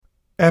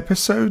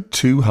Episode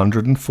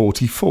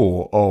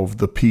 244 of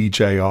the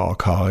PJ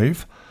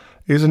Archive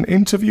is an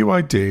interview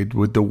I did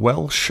with the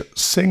Welsh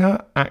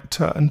singer,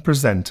 actor and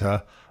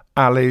presenter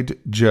ALED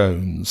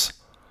Jones.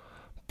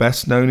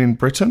 Best known in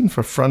Britain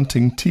for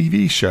fronting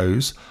TV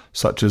shows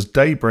such as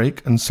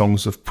Daybreak and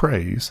Songs of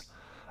Praise,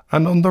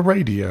 and on the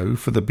radio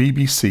for the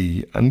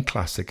BBC and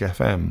Classic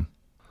FM.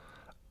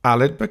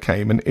 ALED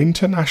became an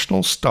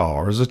international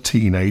star as a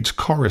teenage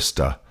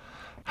chorister,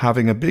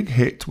 having a big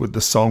hit with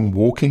the song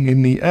Walking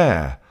in the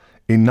Air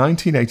in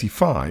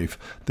 1985,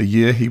 the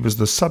year he was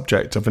the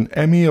subject of an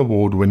Emmy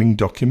Award-winning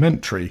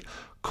documentary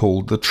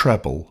called The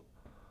Treble.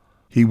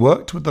 He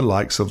worked with the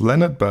likes of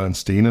Leonard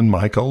Bernstein and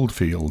Mike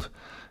Oldfield.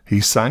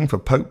 He sang for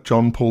Pope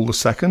John Paul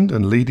II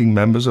and leading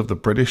members of the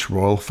British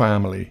royal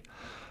family,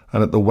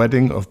 and at the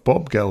wedding of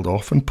Bob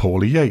Geldof and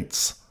Paula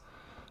Yates.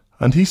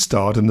 And he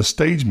starred in the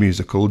stage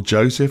musical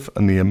Joseph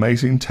and the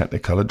Amazing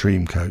Technicolor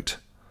Dreamcoat.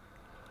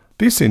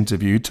 This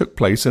interview took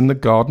place in the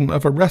garden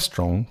of a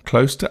restaurant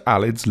close to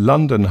ALED's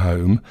London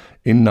home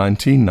in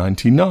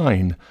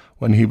 1999,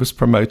 when he was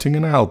promoting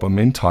an album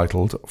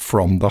entitled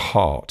From the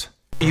Heart.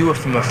 You were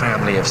from a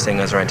family of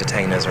singers or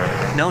entertainers or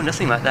anything? No,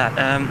 nothing like that.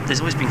 There's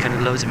always been kind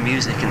of loads of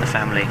music in the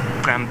family.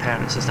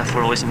 Grandparents and stuff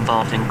were always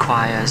involved in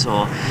choirs,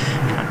 or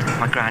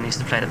my gran used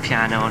to play the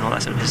piano and all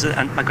that sort of stuff.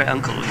 And my great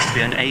uncle used to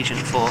be an agent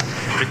for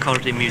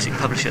recorded music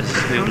publishers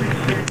who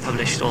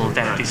published all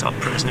Verdi's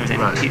operas and everything.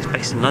 Right. He's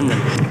based in London.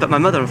 But my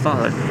mother and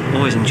father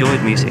always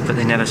enjoyed music, but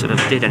they never sort of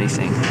did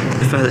anything.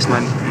 The furthest my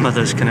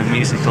mother's kind of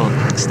musical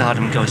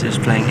stardom goes is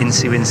playing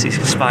Incy Wincy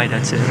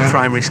Spider to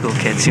primary school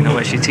kids,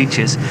 where she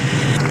teaches.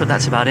 But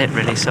that's about it,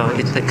 really. So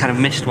it kind of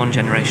missed one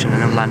generation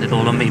and then landed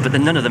all on me. But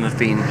then none of them have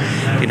been,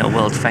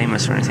 world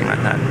famous or anything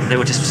like that. They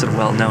were just sort of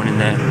well known in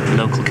their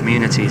local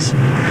communities.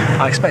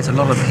 I expect a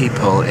lot of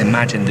people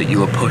imagined that you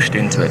were pushed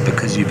into it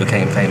because you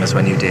became famous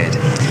when you did.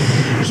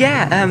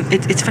 Yeah,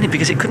 it's funny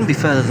because it couldn't be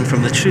further than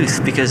from the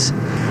truth, because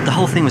the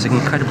whole thing was an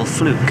incredible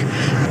fluke.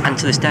 And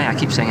to this day, I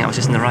keep saying I was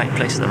just in the right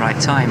place at the right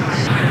time.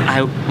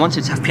 I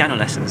wanted to have piano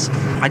lessons.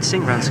 I'd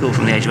sing around school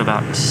from the age of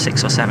about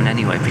 6 or 7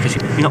 anyway, because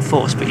you're not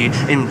forced, but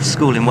in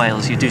school in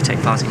Wales, you do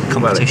take part in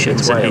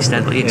competitions at least.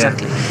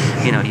 Exactly.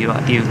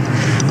 Yeah. You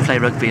play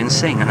rugby and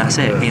sing, and that's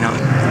it.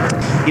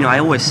 I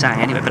always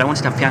sang anyway, but I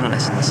wanted to have piano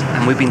lessons.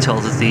 And we've been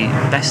told that the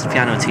best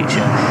piano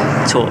teacher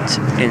taught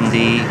in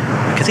the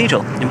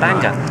cathedral in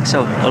Bangor.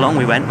 So along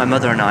we went, my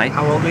mother and I.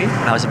 How old were you?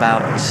 I was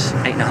about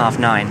 8.5,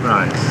 9.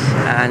 Right.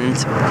 And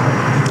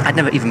I'd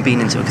never even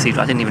been into a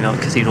cathedral. I didn't even know what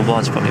a cathedral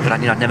was, probably, but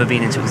I'd never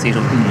been into a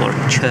cathedral or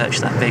a church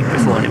that big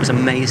before, and it was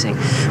amazing.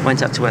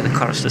 Went up to where the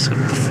choristers sort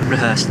of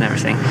rehearsed and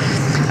everything.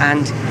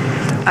 And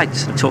I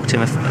just sort of talked to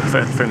him for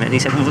a minute, and he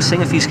said, well, we'll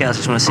sing a few scales, I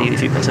just want to see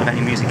if you've got sort of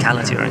any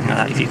musicality or anything like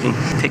that, if you can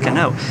pick a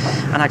note.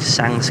 And I just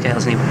sang the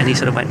scales, and he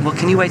sort of went, well,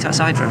 can you wait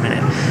outside for a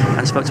minute?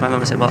 And spoke to my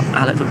mum and said, well,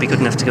 ALED would be good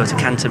enough to go to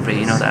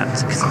Canterbury, to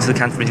the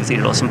Canterbury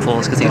Cathedral or St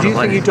Paul's Cathedral. Did you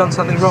think you'd done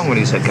something wrong when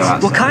you said go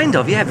outside? Well, kind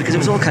of, yeah, because it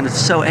was all kind of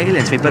so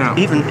alien to me, but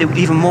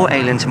even more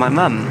alien to my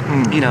mum,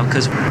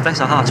 because bless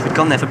her heart, we'd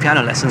gone there for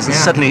piano lessons, and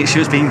suddenly she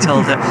was being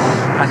told that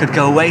I could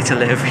go away to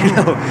live,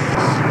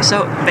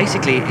 So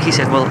basically, he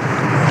said, well,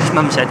 his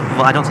mum said,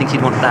 well, I don't think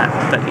he'd want that,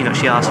 but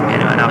she asked me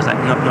anyway, and I was like,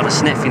 not a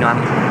sniff,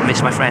 I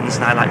miss my friends,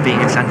 and I like being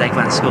in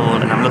Llandegvan School,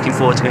 and I'm looking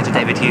forward to going to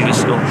David Hughes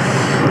School.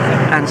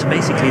 And so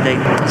basically they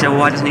said, well,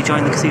 why doesn't he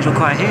join the cathedral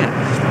choir here?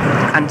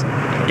 And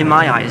in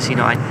my eyes,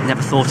 I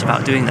never thought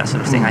about doing that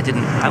sort of thing.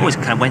 I always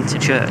kind of went to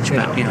church,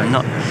 but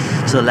not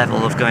to the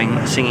level of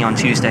singing on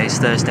Tuesdays,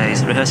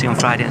 Thursdays, rehearsing on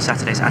Friday and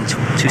Saturdays, and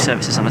 2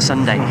 services on a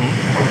Sunday.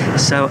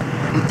 So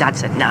Dad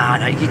said,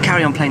 no, you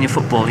carry on playing your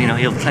football,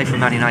 you'll play for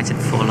Man United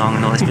before long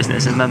and all this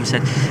business. And Mum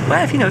said,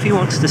 well, if he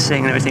wants to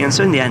sing and everything. And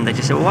so in the end, they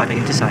just said, well, why don't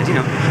you decide,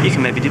 you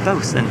can maybe do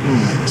both. And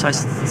so I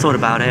thought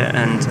about it,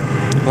 and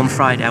one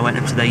Friday I went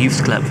up to their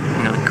youth club.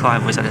 The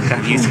choir was at a kind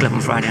of youth club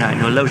on Friday night,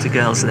 and there were loads of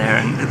girls there,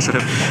 and sort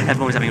of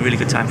everyone was having a really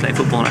good time playing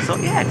football. And I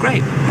thought, yeah,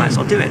 great, might as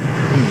well do it.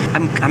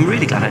 I'm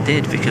really glad I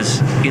did, because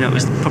it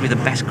was probably the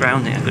best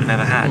grounding I could have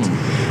ever had,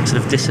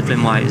 sort of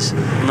discipline-wise,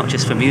 not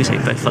just for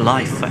music but for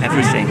life, for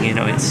everything.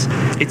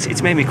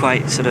 It's made me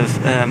quite sort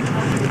of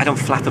I don't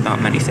flap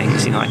about many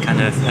things, I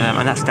kind of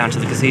and that's down to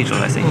the cathedral,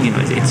 I think.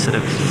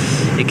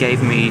 It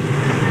gave me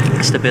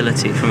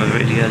stability from a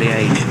really early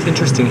age. It's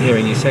interesting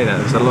hearing you say that,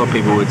 because a lot of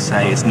people would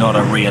say it's not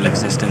a real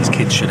existence,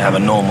 kids should have a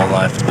normal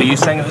life, but you're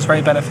saying it was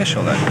very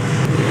beneficial then?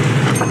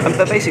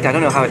 But basically, I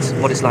don't know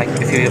what it's like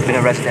if you've been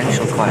in a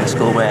residential choir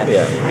school where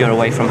you're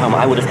away from home.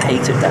 I would have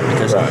hated that,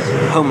 because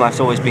home life's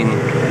always been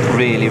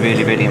really,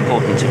 really, really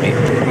important to me.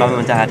 My mum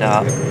and dad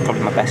are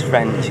probably my best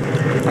friends,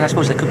 and I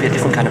suppose there could be a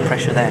different kind of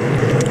pressure then.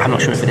 I'm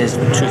not sure if it is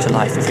true to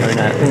life if you're in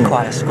a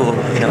choir school.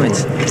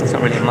 It's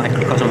not really a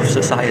microcosm of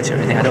society or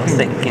anything. I don't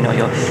think.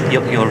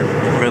 You're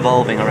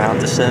revolving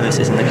around the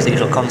services in the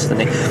cathedral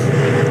constantly.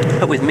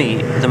 But with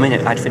me, the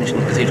minute I'd finished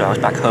in the cathedral, I was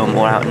back home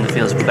or out in the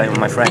fields playing with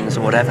my friends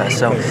or whatever.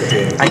 So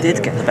I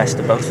did get the best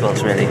of both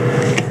worlds, really.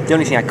 The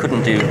only thing I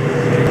couldn't do,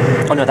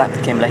 that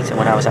became later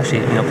when I was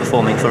actually,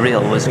 performing for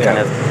real, was kind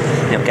of,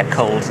 get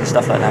colds and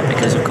stuff like that,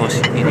 because of course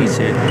you need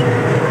to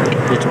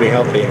to be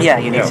healthy. Yeah,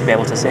 you need to be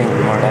able to sing,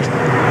 more or less.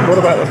 What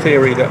about the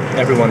theory that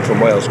everyone from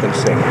Wales can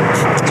sing?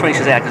 It's funny you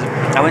should say that,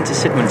 because I went to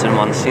Sidmonton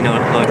once,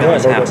 Lloyd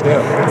Webber's house,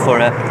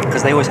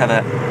 because they always have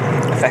a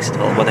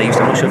festival where they used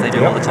to, I'm not sure if they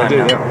do it all the time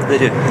now. They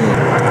do.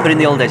 But in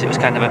the old days it was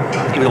kind of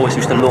he always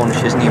used to launch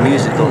his new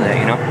musical there,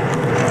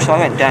 So I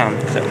went down,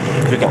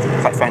 because we got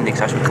quite friendly,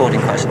 because I was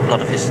recording quite a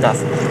lot of his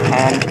stuff,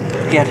 and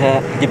he had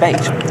a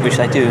debate, which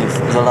they do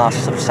for the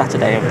last sort of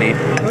Saturday of the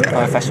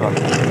festival.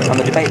 And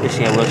the debate this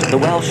year was, the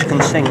Welsh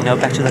can sing no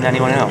better than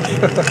anyone else.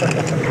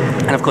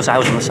 And of course I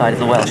was on the side of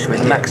the Welsh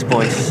with Max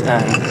Boyce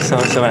and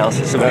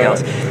somebody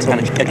else.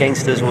 And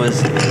against us was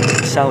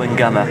Selwyn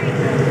Gummer,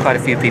 quite a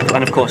few people,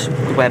 and of course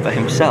Webber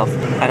himself.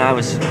 And I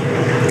was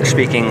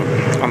speaking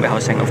on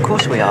behalf, saying, of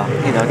course we are.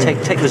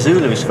 Take the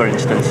Zulus for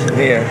instance.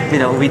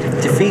 Yeah. We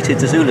defeated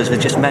the Zulus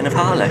with just men of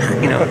Harlech.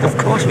 Of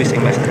course we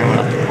sing better than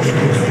anyone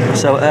else.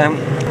 So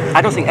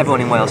I don't think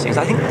everyone in Wales sings.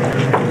 I think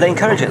they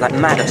encourage it like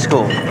mad at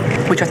school,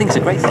 which I think is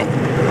a great thing,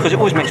 because it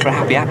always makes for a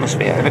happy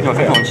atmosphere. I don't know if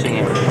everyone's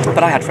singing.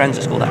 But I had friends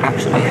at school that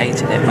absolutely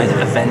hated it with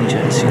a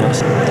vengeance.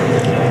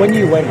 When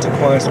you went to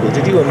choir school,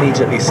 did you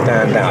immediately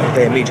stand out? Did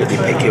they immediately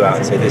pick you out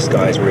and say, this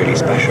guy's really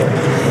special?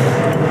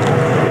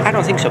 I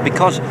don't think so,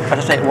 because, as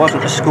I say, it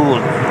wasn't a school.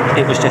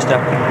 It was just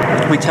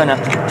we turn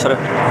up sort of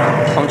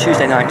on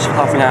Tuesday nights,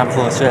 half an hour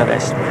before the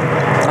service.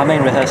 Our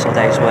main rehearsal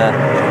days were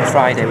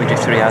Friday we do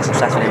 3 hours and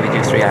Saturday we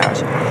do 3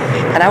 hours.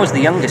 And I was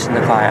the youngest in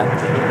the choir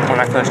when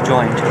I first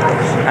joined,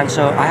 and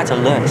so I had to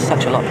learn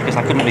such a lot because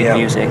I couldn't read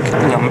music.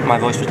 My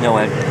voice was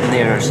nowhere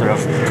near as sort of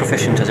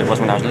proficient as it was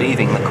when I was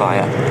leaving the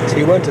choir. So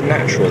you weren't a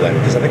natural then,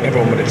 because I think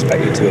everyone would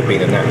expect you to have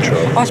been a natural.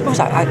 Oh, I suppose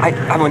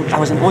I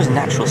was always a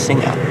natural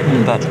singer,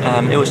 but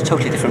it was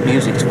totally different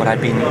music to what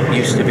I'd been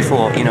used to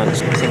before.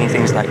 Singing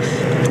things like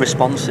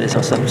responses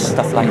or some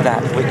stuff like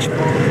that, which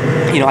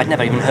I'd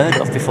never even heard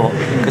of before.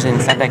 Because in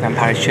Llandegan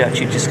Parish Church,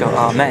 you'd just go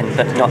amen,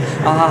 but not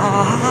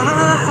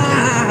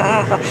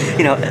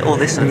all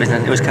this sort of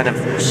business. It was kind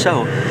of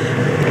so,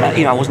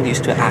 I wasn't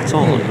used to it at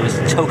all. It was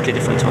totally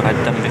different to what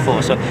I'd done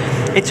before. So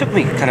it took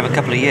me kind of a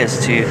couple of years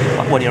to,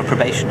 when you're a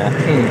probationer,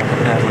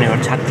 when you're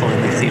a tadpole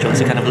in the cathedral,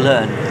 to kind of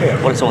learn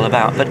what it's all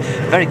about. But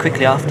very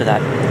quickly after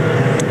that,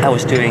 I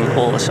was doing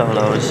all the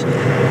solos,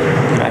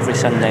 every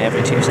Sunday,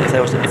 every Tuesday. If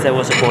there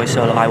was a boy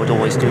solo, I would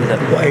always do them.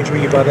 What age were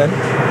you by then?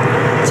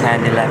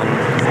 10, 11.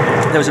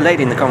 There was a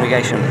lady in the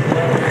congregation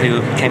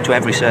who came to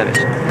every service,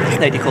 a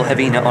lady called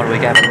Hevina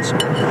Orwig Evans,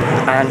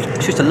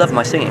 and she used to love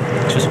my singing.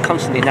 She was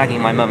constantly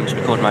nagging my mum to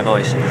record my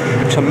voice.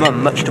 So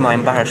mum, much to my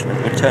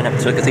embarrassment, would turn up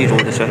to a cathedral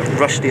with this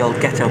rusty old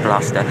ghetto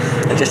blaster,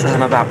 and just as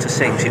I'm about to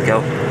sing, she'd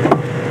go,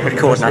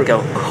 record, and I'd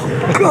go,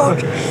 oh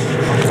God!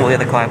 All the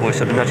other choir boys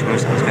sort of nudging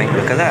themselves, going,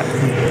 look at that.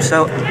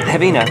 So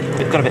Hevina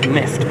got a bit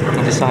miffed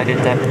and decided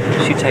that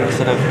she'd take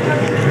sort of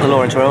the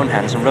law into her own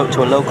hands and wrote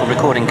to a local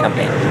recording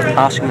company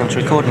asking them to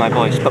record my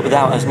voice, but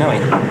without us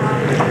knowing.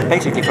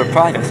 Basically for a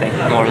private thing,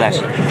 more or less.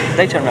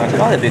 They turned around and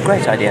said, oh, that'd be a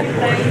great idea.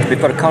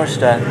 We've got a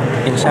chorister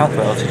in South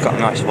Wales who's got a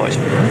nice voice.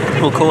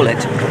 We'll call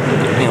it,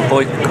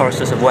 Boy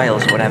Choristers of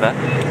Wales or whatever,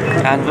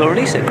 and we'll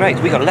release it. Great.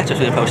 We got a letter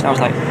through the post, and I was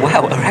like,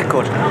 wow, a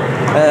record.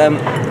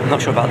 I'm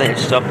not sure about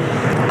this. So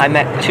I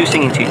met 2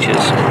 singing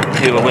teachers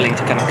who were willing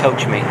to kind of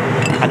coach me,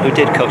 and who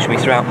did coach me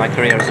throughout my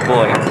career as a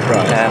boy,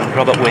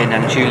 Robert Wynne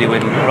and Julie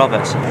Wynne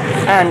Roberts.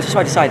 And so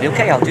I decided,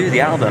 okay, I'll do the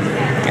album.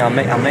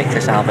 I'll make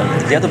this album.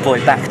 The other boy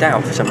backed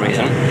out for some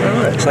reason,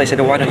 so they said,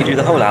 well, why don't you do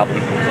the whole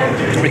album?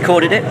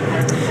 Recorded it,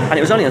 and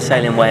it was only on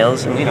sale in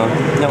Wales, and no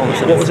one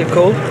was. What was it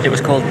called? It was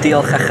called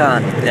Diolch a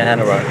Chan.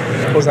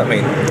 Right. What does that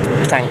mean?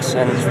 Thanks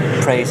and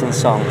praise and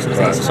songs. It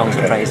was songs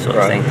of praise sort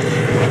of thing.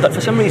 But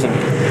for some reason,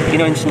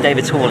 in St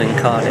David's Hall in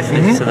Cardiff,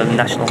 it's the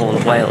National Hall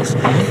of Wales.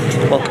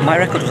 Well, my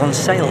record was on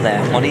sale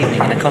there one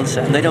evening in a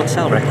concert, and they don't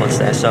sell records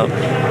there, so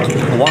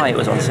why it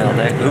was on sale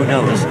there, who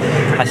knows?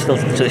 I still,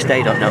 to this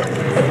day, don't know.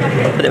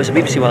 But there was a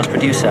BBC Wales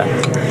producer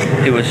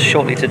who was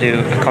shortly to do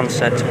a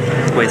concert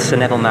with Sir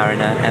Neville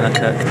Mariner, Emma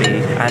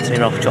Kirkby, Anthony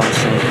Rolfe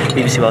Johnson,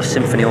 BBC Wales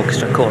Symphony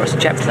Orchestra Chorus,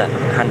 Jephthah,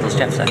 Handel's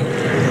Jephthah.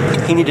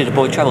 He needed a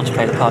boy treble to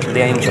play the part of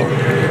the angel,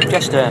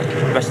 just a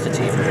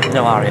recitative,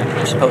 no aria,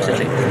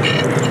 supposedly.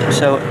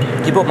 So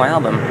he bought my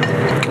album,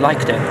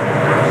 liked it,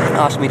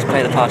 asked me to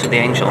play the part of the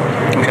angel,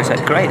 which I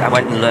said, great. I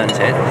went and learnt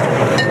it,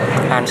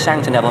 and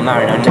sang to Neville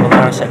Mariner, and Neville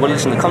Mariner said, well,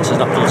 listen, the concert's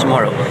not till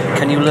tomorrow,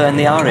 can you learn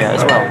the aria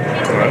as well?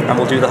 And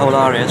we'll do the whole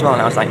aria as well.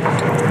 And I was like,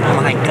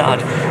 oh my God.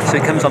 So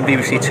he comes on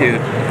BBC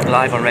 2,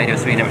 live on Radio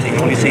 3 and everything,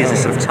 and all you see is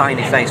this sort of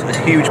tiny face with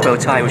this huge bow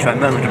tie, which my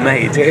mum had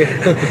made,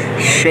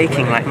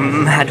 shaking like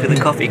mad with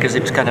the coffee, because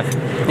it was kind of,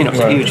 it's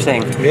a huge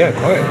thing. Yeah,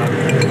 quite.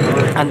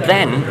 And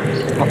then,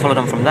 what followed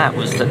on from that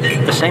was that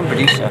the same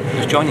producer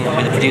was joining up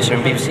with a producer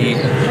in BBC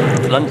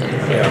London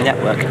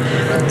network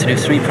to do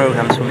 3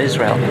 programmes from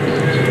Israel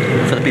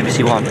for the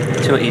BBC One,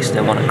 2 at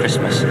Easter, 1 at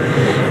Christmas.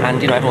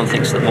 And everyone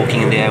thinks that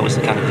Walking in the Air was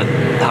the kind of the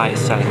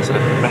highest selling sort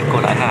of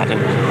record I had,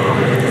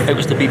 and it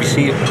was the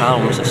BBC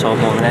albums I saw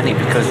more than any,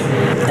 because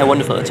they're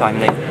wonderful at the time.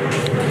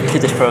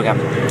 did this programme.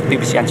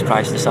 BBC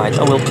Enterprise decided,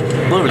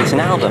 we'll release an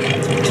album,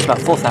 just about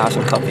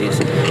 4,000 copies,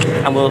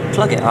 and we'll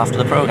plug it after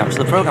the programme.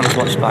 So the programme was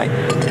watched by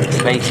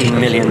 18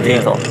 million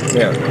people.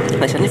 Yeah.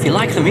 They said, if you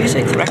like the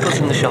music, the record's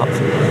in the shop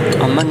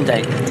on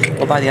Monday.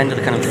 Well, by the end of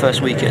the kind of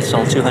first week, it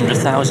sold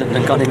 200,000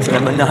 and gone into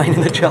number 9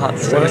 in the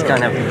charts. So it was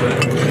kind of...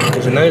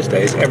 Because in those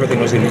days, everything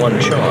was in one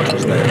chart,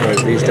 wasn't it?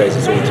 Whereas these days,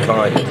 it's all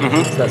divided.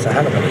 Mm-hmm. So that's a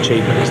hell of an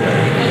achievement, isn't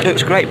it? It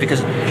was great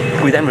because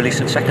we then released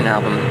a second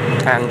album,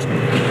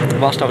 and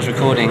whilst I was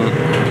recording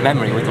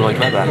Memory with Lloyd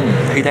Webber,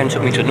 he then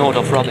took me to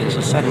Nordhoff Robbins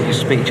and said in his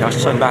speech, I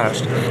was so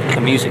embarrassed, at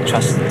the Music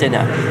Trust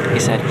dinner, he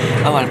said,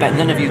 I bet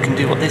none of you can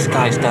do what this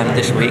guy's done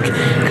this week,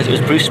 because it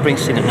was Bruce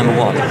Springsteen at number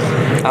 1.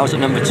 I was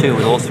at number 2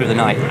 with All Through the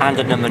Night, and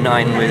at number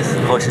 9 with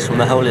Voices from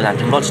the Holy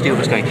Land, and Rod Stewart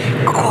was going,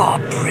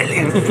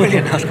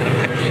 brilliant.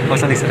 I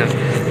was only sort of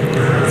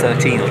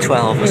 13 or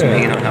 12 or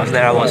something, and I was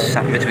there, I was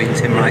sat between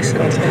Tim Rice and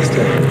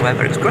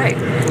Webber. It was great.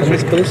 But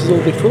this is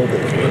all before the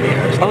community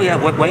house. Oh yeah,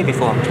 way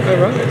before. Oh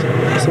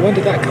right. So when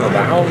did that come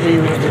about? How old were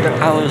you when you did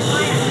that? I was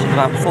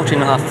about 14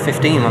 and a half,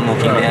 15 when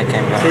Walking the Air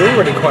came out. So you were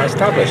already quite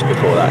established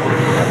before that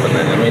happened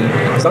then. I mean,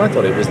 because I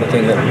thought it was the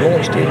thing that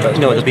launched you.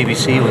 No, the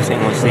BBC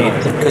thing was the...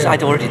 Because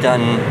I'd already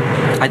done...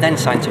 I then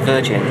signed to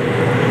Virgin.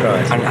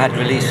 Right. And had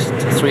released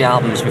 3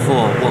 albums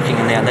before Walking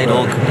in the Air, and they'd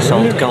all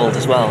sold gold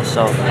as well,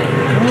 so...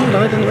 Oh,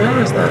 I didn't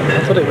realise that.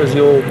 I thought it was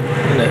your,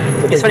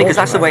 It's funny because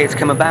that's the way it's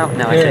come about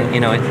now, I think,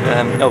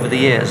 over the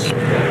years.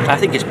 I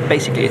think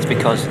it's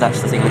because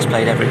that's the thing that's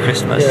played every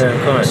Christmas. Yeah,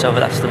 quite. So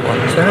that's the one.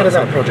 So how did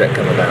that project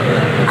come about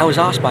then? I was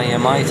asked by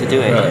EMI to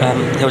do it.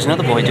 Right. There was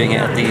another boy doing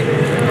it at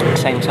the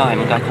same time,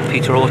 a guy called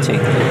Peter Orty,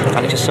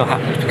 and it just so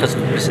happened, because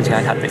of the publicity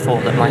I'd had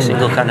before, that my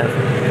single kind of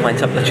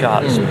went up the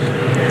charts.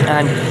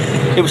 And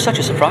it was such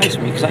a surprise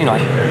for me, because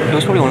it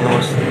was probably one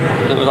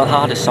of the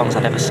hardest songs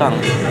I'd ever sung,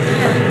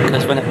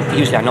 because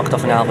usually I knocked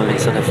off an album in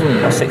sort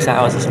of 6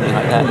 hours or something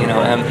like that,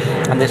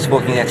 and this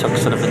Walking There took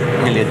sort of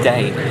nearly a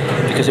day,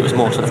 because it was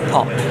more sort of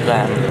pop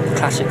than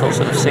classical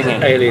sort of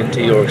singing. Alien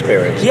to your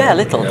experience? Yeah, a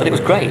little, but it was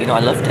great, I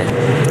loved it.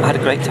 I had a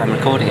great time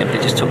recording it, but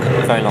it just took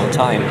a very long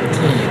time.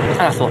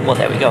 And I thought, well,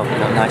 there we go,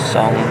 nice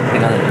song,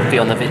 be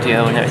on the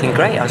video and everything,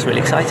 great, I was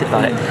really excited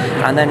about it.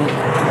 And then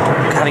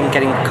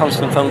getting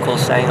constant phone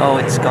calls saying,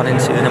 it's got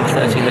into number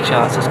 13 in the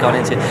charts, it's got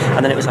into,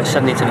 and then it was like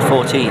suddenly to the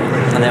 14,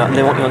 and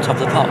they want you on top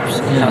of the pops.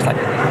 And I was like,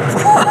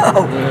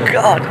 whoa,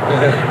 God,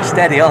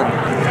 steady on.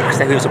 Because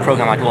it was a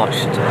programme I'd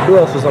watched. Who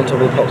else was on top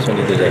of the pops when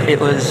you did it? It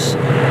was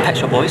Pet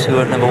Shop Boys, who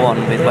were at number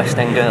 1 with West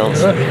End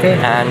Girls,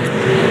 and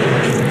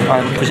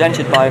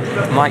presented by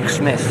Mike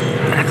Smith.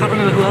 And I can't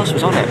remember who else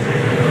was on it.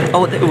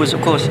 Oh, it was,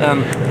 of course,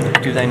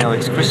 Do They Know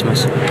It's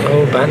Christmas?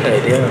 Oh,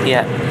 Band-Aid, yeah.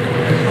 Yeah.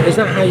 Is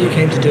that how you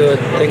came to do a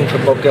thing for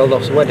Bob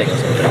Geldof's wedding or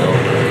something?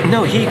 Or?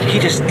 No, he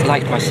just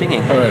liked my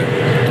singing. Right.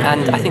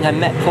 And I think I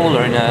met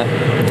Paula in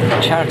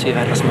a charity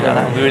event or something like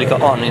that, and we really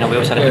got on, we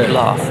always had a good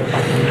laugh.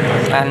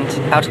 And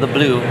out of the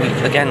blue,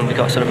 we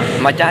got sort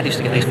of... My dad used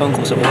to get these phone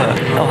calls at work.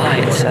 Oh, hi,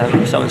 it's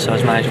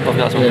so-and-so's manager, Bob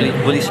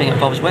Geldof. Will he sing at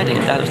Bob's wedding?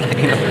 And Dad was like,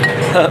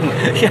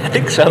 yeah, I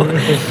think so.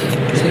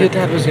 So your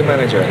dad was your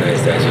manager in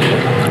those days, wasn't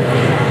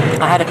he?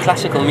 I had a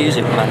classical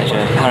music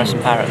manager, Harrison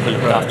Parrott, who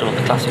looked after all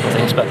the classical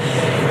things, but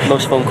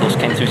most phone calls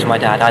came through to my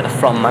dad, either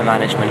from my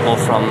management or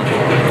from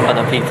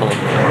other people.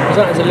 Was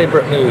that a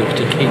deliberate move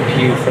to keep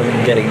you from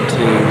getting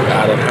too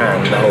out of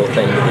hand, the whole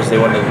thing, because they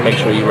wanted to make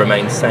sure you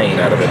remain sane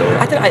out of it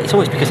all? It's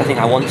always because I think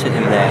I wanted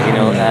him there,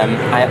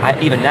 I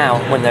even now,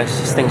 when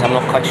there's things I'm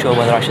not quite sure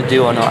whether I should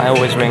do or not, I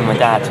always ring my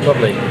dad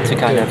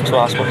to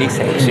ask what he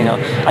thinks,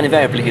 and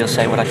invariably he'll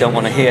say what I don't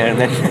want to hear, and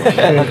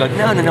then I'll go,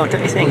 no,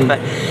 don't you think? But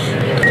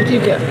did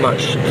you get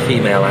much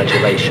female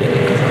adulation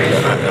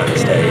at that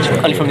stage?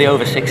 Only from the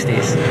over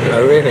 60s.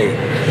 Oh, really?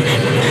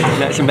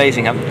 No, it's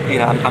amazing.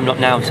 I'm not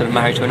now sort of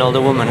married to an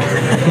older woman.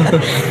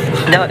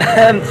 No,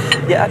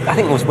 I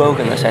think it was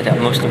Wogan that said that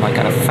most of my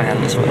kind of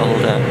fans were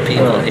older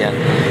people here,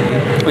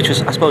 which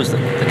was, I suppose, the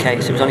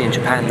case. It was only in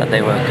Japan that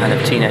they were kind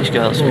of teenage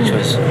girls, which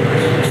was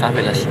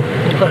fabulous.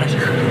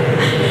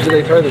 Did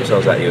they throw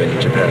themselves at you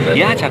in Japan then?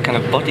 Yeah, I had to have kind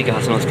of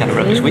bodyguards and all this kind of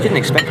rubbish. We didn't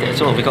expect it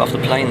at all. We got off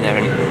the plane there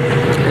and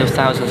there were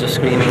thousands of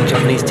screaming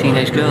Japanese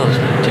teenage girls.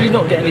 Did you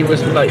not get any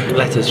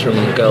letters from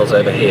girls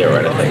over here or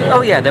anything?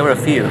 Oh yeah, there were a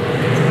few.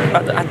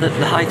 At the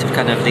height of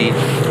kind of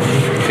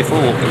before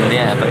Walking in the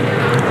Air, but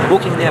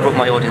Walking in the Air brought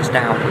my audience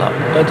down a lot.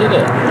 Oh, did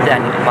it?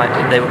 Then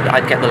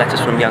I'd get the letters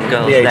from young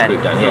girls. The age then.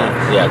 group down,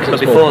 yeah. But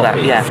before that,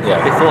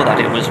 before that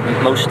it was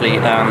mostly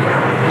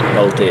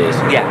old dears.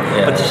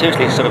 Yeah, but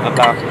seriously, sort of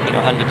about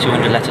 100,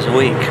 200 letters a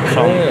week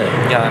from it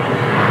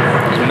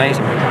was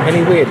amazing.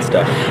 Any weird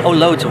stuff? Oh,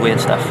 loads of weird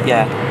stuff.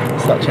 Yeah.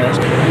 Such as?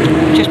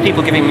 Just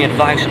people giving me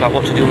advice about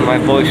what to do when my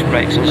voice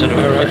breaks and sort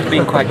of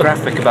being quite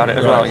graphic about it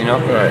as well,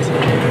 Right.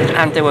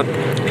 And there were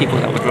people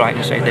that would write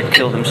and say they'd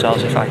kill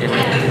themselves if I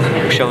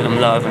didn't show them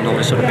love and all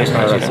this sort of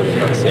business. That's sort of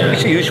nuts, yeah.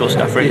 It's the usual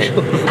stuff, really.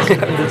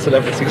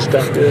 Celebrity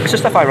stuff. It's the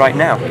stuff I write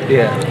now.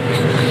 Yeah.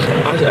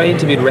 I I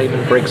interviewed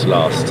Raymond Briggs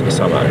last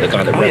summer, the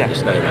guy that wrote The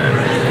Snowman,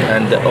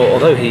 and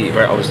although he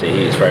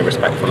is very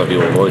respectful of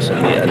your voice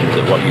and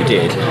what you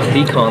did,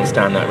 he can't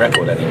stand that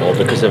record anymore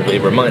because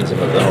it reminds him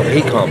of the whole.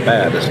 He can't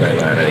bear The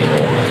Snowman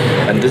anymore.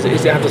 And does it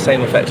have the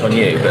same effect on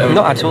you? But,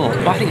 not at all.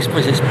 But I think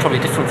it's probably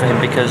different for him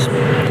because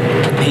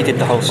he did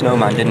the whole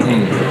Snowman, didn't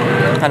he?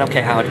 And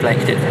okay, Howard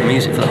Blake did the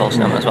music for the whole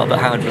Snowman as well, but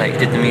Howard Blake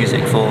did the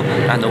music for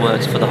and the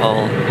words for the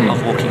whole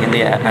of Walking in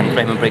the Air, and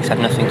Raymond Briggs had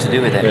nothing to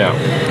do with it.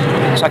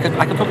 Yeah. So I could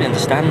probably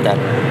understand that.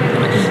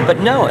 But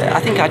no, I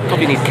think I'd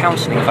probably need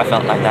counselling if I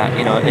felt like that,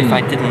 you know, if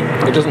I didn't...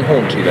 It doesn't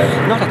haunt you then?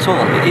 Not at all.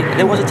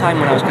 There was a time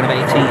when I was kind of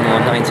 18 or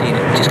 19,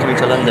 just coming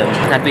to London,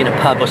 and I'd be in a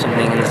pub or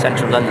something in the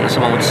centre of London, and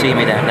someone would see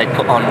me there, and they'd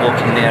put on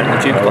Walking in the Air in the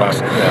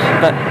jukebox.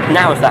 But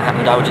now if that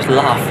happened, I would just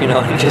laugh, you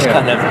know, and just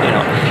kind of, you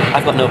know,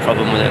 I've got no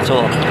problem with it at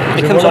all.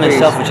 It comes on in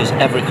Selfridges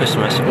every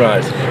Christmas.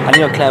 Right. And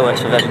you know Claire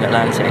works for Virgin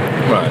Atlantic.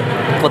 Right.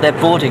 Well, their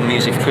boarding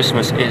music for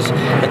Christmas is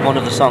that one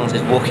of the songs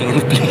is Walking in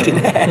the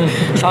Bleeding Air.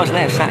 So I was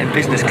there, sat in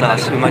business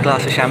class with my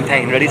glass of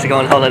champagne, ready to go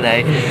on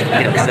holiday,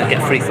 you know, because I'd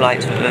get free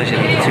flights for Virgin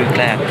to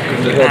Claire.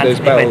 You heard those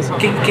bells?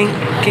 Went, king, king,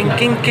 king,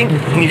 king,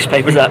 king.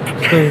 Newspapers up,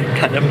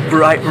 kind of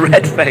bright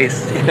red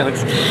face. You know,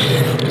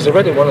 because I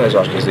read in one of those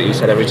articles that you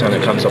said every time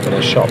it comes up in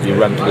a shop, you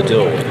run for the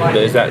door. But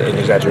is that an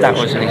exaggeration? That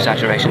was an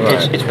exaggeration.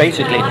 Right. It's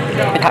basically,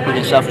 it happened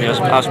in Selfridges.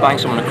 I was buying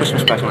someone a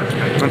Christmas present,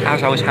 and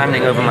as I was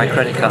handing over my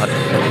credit card,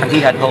 and he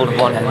had hold of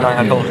one end and I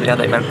had hold of the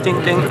other, it went ding,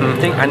 ding,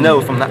 ding. I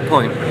know from that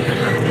point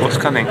what's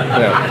coming.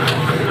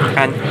 Yeah.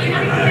 And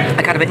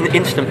I kind of an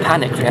instant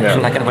panic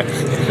reaction, I kind of went,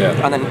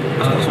 and then,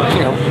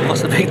 you know,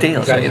 what's the big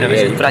deal? Exactly, so,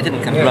 you know, but I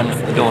didn't kind of run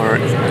for the door or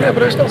anything. Yeah,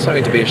 but it's not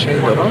something to be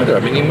ashamed of either. I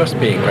mean, you must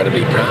be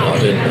incredibly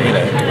proud, and you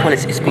know. Well,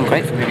 it's been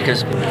great for me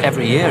because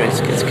every year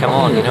it's come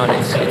on, you know, and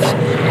it's.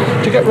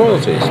 Do you get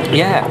royalties?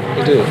 Yeah.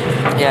 You do.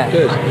 Yeah.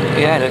 Good.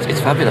 Yeah,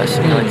 it's fabulous.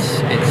 You know,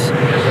 it's,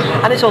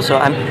 and it's also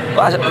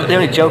the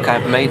only joke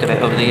I've made of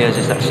it over the years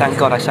is that thank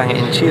God I sang it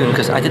in tune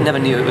because I never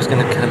knew it was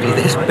going to kind of be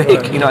this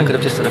big. You know, I could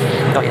have just sort of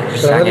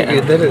sang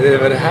it. They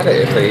would have had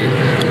it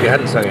if you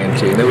hadn't sung it in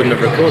tune. They wouldn't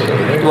have recorded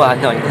it. Well,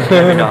 no,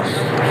 never not.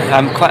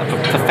 I'm quite a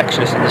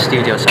perfectionist in the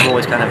studio, so I'm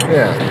always kind of,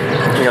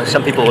 you know,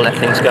 some people will let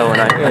things go,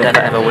 and I never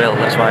ever will.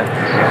 That's why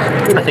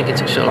I think it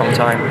took such a long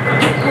time.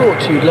 It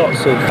brought you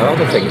lots of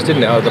other things,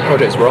 didn't it? The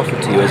projects were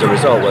offered to you as a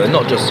result. Well, they're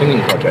not just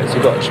singing projects.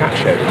 You got a chat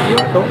show, didn't you?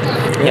 I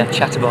thought. Yeah,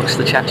 Chatterbox,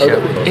 the chat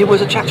show. It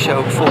was a chat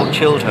show for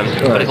children,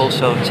 but it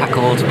also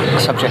tackled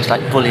subjects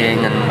like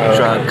bullying and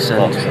drugs,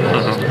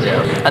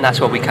 and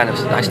that's where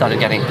I started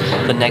getting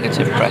the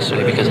negative press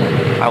really because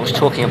I was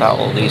talking about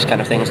all these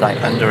kind of things like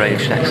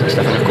underage sex and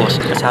stuff, and of course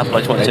the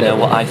tabloids wanted to know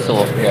what I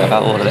thought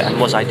about all of it and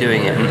was I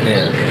doing it.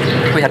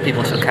 And we had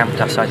people sort of camped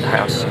outside the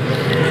house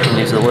in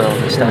News of the World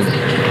and stuff,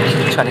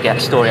 trying to get a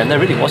story, and there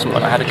really wasn't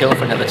one. I had a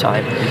girlfriend at the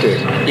time. You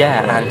did?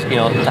 Yeah, and you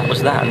know that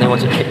was that, and they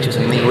wanted pictures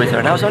of me with her,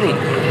 and I was only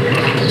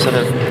sort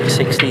of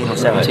 16 or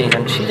 17,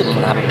 and she didn't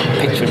want to have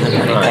a picture in the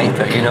bloody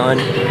paper, you know.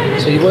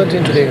 And so you weren't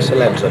interviewing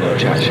celebs on your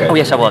chat show? Oh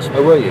yes, I was.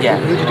 Oh, were you? Yeah.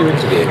 Who did you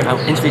interview?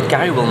 I interviewed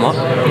Gary Wilmot,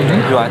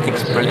 who I think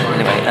is brilliant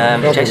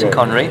anyway, Jason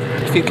Connery,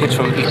 a few kids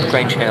from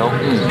Grange Hill,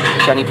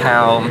 Jenny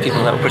Powell, and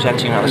people that were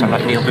presenting around the time,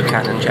 like Neil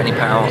Buchanan, Jenny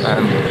Powell.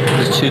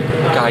 There's two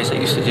guys that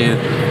used to do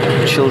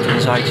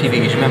children's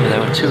ITVs. Remember,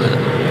 there were two of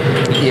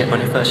them here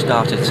when it first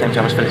started, at the same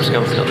time as Philip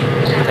Schofield.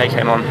 They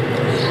came on.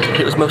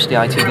 It was mostly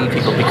ITV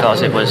people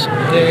because it was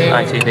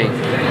ITV.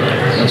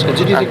 So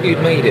did you think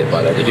you'd made it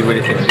by then? Did you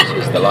really think this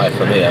is the life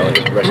for me?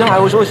 No, I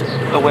was always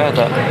aware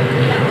that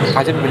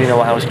I didn't really know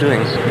what I was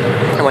doing.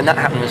 And when that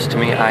happens to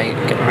me, I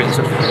get really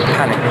sort of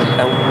panicked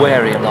and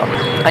wary a lot.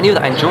 I knew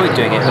that I enjoyed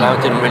doing it, but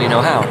I didn't really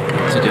know how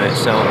to do it.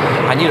 So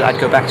I knew that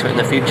I'd go back to it in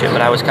the future,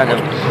 but I was kind of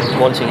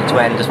wanting it to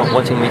end, just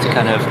wanting me to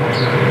kind of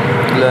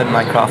learn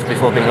my craft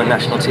before being on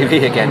national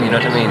TV again, you know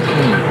what I mean?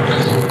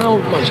 How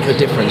much of a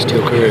difference to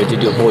your career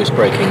did your voice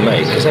breaking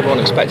make? Because everyone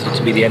expected it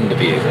to be the end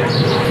of you.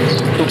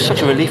 It was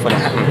such a relief when it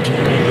happened.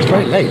 It was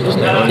very late,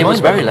 wasn't it? It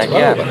was very late,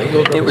 yeah.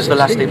 It was the 16.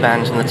 elastic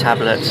bands and the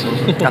tablets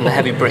and the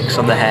heavy bricks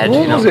on the head.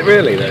 What was it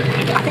really, though?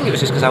 I think it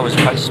was just because I was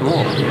quite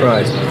small.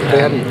 Right.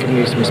 They hadn't given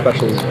you some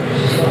special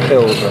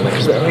pills or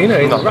anything. Because, you know,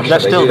 in Russia, they're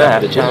still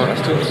there. The gym.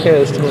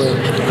 Yeah, still there.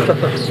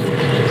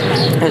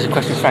 There's a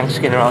question Frank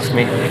Skinner asked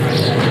me.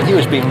 He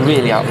was being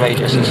really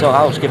outrageous, and so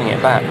I was giving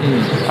it back.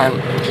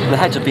 And the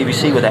heads of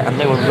BBC were there, and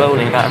they were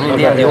rolling about. And in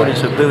the end, the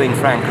audience were booing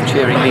Frank and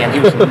cheering me, and he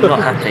was not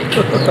happy.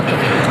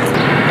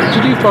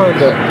 Did you find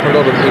that a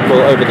lot of people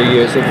over the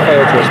years have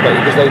failed to respect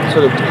you because they've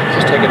sort of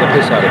just taken the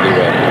piss out of you,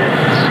 really?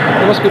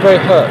 It must be very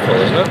hurtful,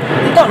 isn't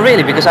it? Not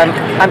really, because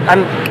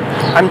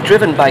I'm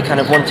driven by kind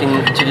of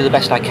wanting to do the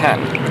best I can.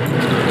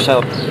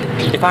 So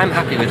if I'm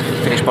happy with the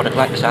finished product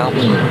like this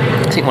album,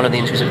 I think one of the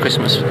interviews at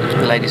Christmas,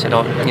 the lady said,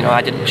 "Oh, you know,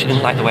 she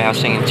didn't like the way I was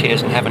singing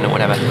Tears in Heaven or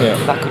whatever." Yeah.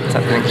 That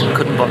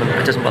couldn't bother me.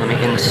 It doesn't bother me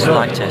in the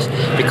slightest,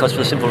 because for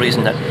the simple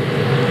reason that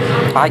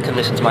I can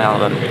listen to my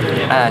album,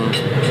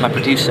 and my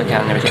producer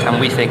can, and everything, and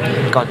we think,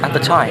 God, at the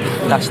time,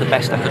 that's the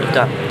best I could have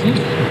done.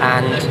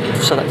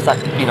 And so that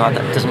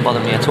doesn't bother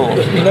me at all.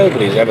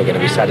 Nobody's ever going to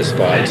be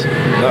satisfied.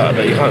 No,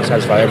 but you can't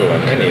satisfy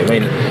everyone, can you?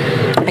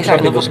 I mean, some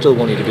people still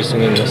want you to be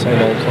singing the same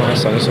old choir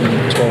songs from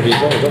 12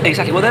 years old, don't they?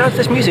 Exactly. Well,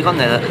 there's music on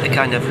there that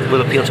kind of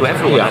will appeal to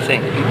everyone, I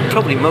think.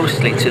 Probably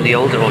mostly to the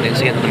older audience,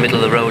 the middle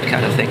of the road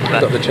kind of thing.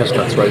 But got the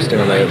chestnuts roasting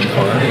on the open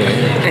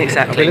fire.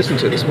 Exactly. I've been listening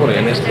to it this morning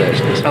and yesterday,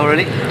 actually. Oh,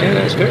 really?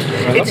 Yeah, it's good.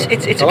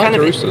 It's I a like kind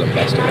of Jerusalem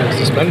best.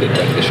 It's a splendid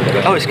rendition of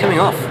it. Oh, it's coming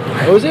off.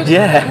 Oh, is it?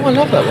 Yeah. Oh, I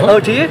love that one. Oh,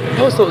 do you? I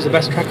always thought it was the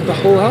best track of the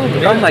whole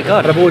album. Oh my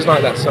God. But I've always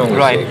liked that song,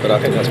 Right. but I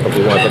think that's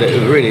probably why. But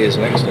it really is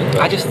an excellent.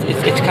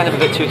 It's kind of a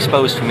bit too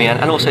exposed for me,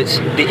 and also it's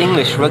the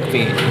English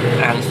rugby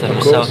anthem.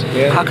 Of course, so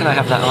yeah. how can I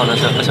have that on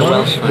as a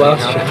Welshman?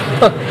 Welsh.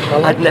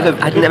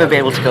 I'd never be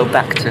able to go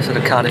back to sort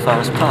of Cardiff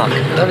Arms Park.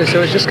 Lovely.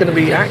 So it's just going to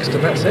be axed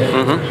and that's it.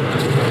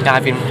 Yeah,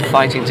 I've been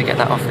fighting to get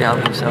that off the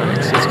album, so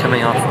it's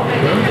coming off.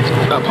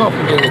 Apart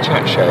from doing the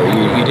chat show,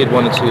 you did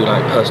one or two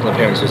like personal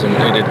appearances, and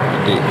you did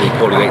the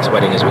Paulie Yates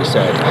wedding, as we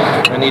said,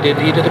 and you did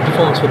a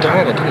performance for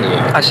Diana, didn't you?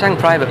 I sang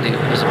privately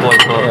as a boy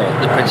for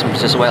the Prince and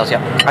Princess of Wales.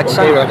 Yeah, I'd Well,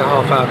 sang you were like a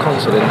half-hour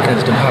concert in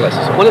Kensington Palace.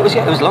 Or something. Well, it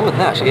was longer than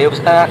that actually. It was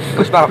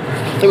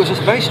a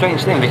very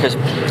strange thing because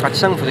I'd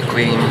sung for the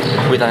Queen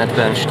with Leonard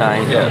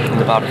Bernstein in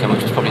the Barbican,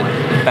 which was probably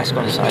the best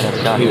concert I'd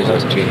ever done. He was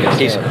a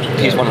genius.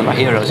 He's one of my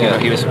heroes. You know,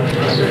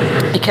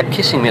 he kept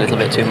kissing me a little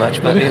bit too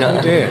much, but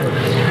Oh dear.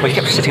 well, he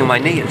kept sitting on my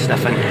knee and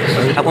stuff. And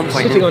at one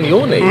point, Sitting on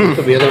your knee,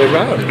 could be the other way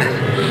round.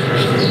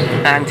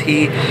 and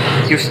he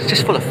was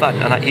just full of fun.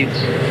 And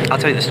I'll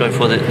tell you the story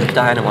before the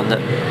Diana one, that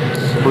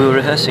we were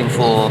rehearsing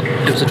for,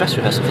 it was a dress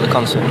rehearsal for the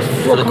concert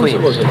for the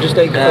Queen. What concert was it?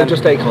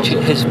 Just a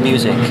concert? His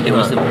music. It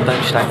was the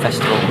Bernstein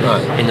Festival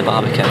in the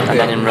Barbican, and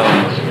then in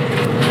Rome.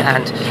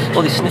 And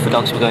all these sniffer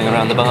dogs were going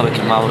around the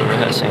Barbican while we were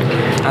rehearsing,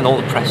 and all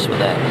the press were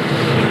there.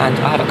 And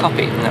I had a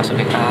copy, and I was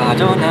like,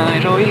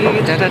 Adonai Roi,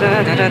 da da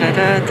da da da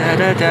da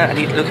da da, and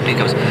he'd look at me and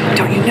goes,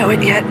 don't you know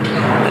it yet?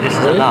 And this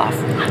is a laugh.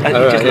 And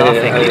he's just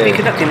laughing. He's been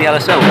conducting the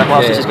LSO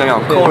whilst this is going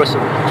on. Chorus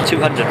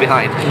 200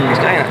 behind. He's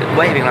going out,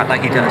 waving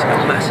like he does,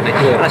 massively.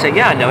 And I said,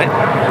 yeah, I know it.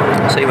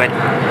 So he went,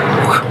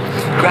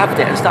 grabbed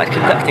it and started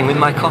conducting with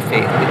my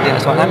coffee.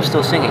 So I'm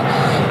still singing,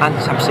 and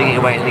I'm singing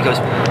away, and he goes,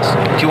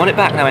 do you want it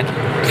back? And I went,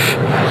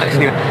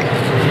 and he went,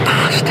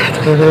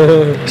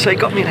 bastard. So he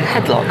got me in a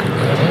headlock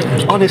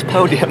on his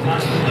podium,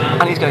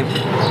 and he's going,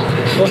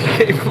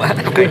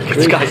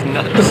 this guy's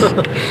nuts.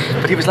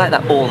 But he was like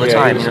that all the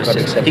time.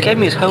 He gave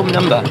me his home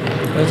number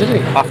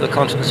after the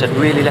concert and said,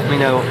 really let me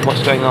know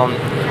what's going on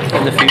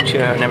in the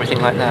future and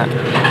everything like that.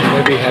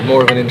 Maybe he had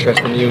more of an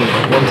interest than you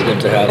wanted him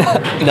to have.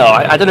 No,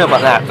 I don't know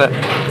about that, but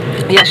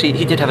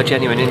he did have a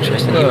genuine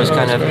interest, and he was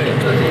kind of,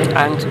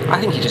 and I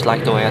think he just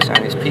liked the way I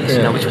sang his piece,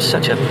 which was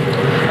such a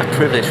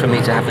privilege for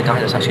me to have the guy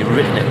that's actually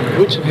written it.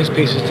 Which of his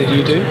pieces did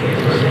you do?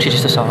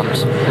 Chichester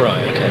Psalms.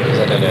 Right, okay, because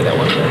I don't know that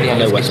one. Yeah, I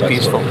know it's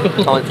beautiful.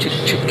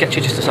 Get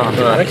Chichester Psalms.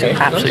 Right, okay. It's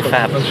absolutely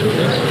fab.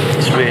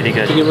 It's really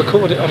good. Did you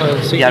record it on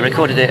a CD? Yeah, I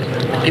recorded it.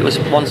 It was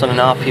once on an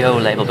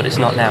RPO label, but it's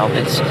not now.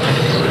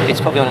 It's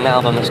probably on an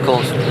album that's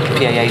called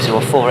P.A.A.'s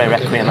or Foray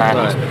Requiem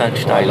and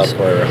Bernstein's. I love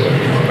Foray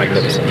Requiem.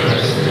 Magnificent.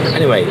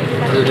 Anyway,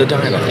 the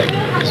Diana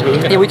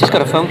thing. We just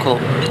got a phone call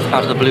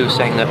out of the blue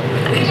saying that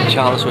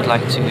Charles would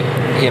like to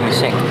hear me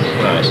sing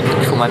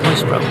before my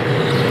voice broke.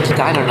 So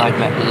Diana and I'd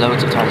met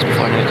loads of times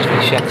before I knew it because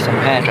we shared the same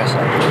hairdresser,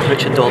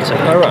 Richard Dalton.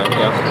 Oh right,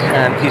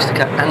 yeah. He used to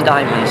cut Anne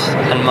Diamond's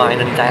and mine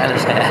and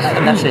Diana's hair,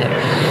 and that's it.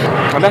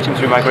 I met him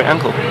through my great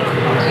uncle,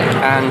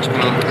 and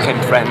we became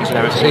friends and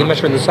everything. So you met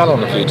her in the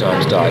salon a few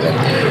times, Di,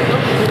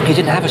 then? He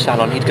didn't have a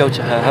salon, he'd go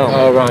to her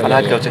home, and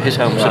I'd go to his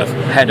home, sort of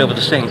head over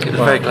the sink. It was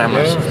very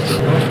glamorous.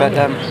 Yeah. But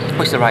we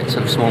used to write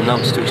sort of small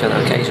notes to each other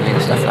occasionally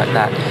and stuff like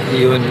that.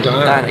 You and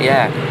Diana?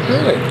 Yeah.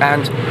 Really?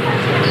 And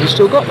you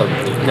still got them?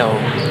 No.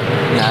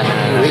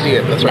 You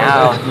idiot, that's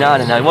right. No.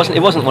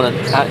 It wasn't one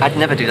of. I'd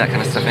never do that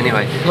kind of stuff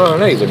anyway. No,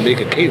 you wouldn't. You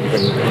could keep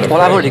them.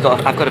 Well,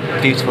 I've got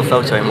a beautiful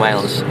photo in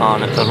Wales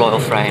on a royal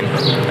frame,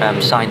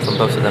 signed from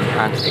both of them,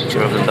 and a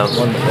picture of them both.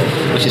 Wonderful.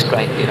 Which is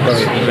great. You know,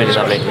 it's really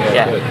lovely.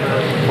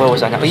 Yeah. Where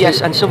was I now? But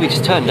yes, and so we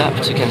just turned up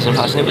to Kensington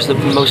Palace, and it was the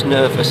most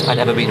nervous I'd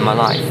ever been in my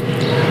life.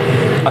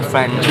 A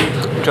friend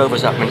drove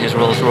us up in his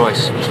Rolls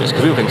Royce, which was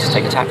because we were going to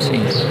take a taxi.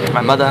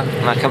 My mother,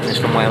 my company's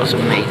from Wales,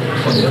 and me,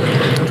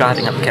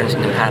 driving up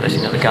Kensington Palace,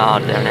 the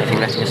guard there and everything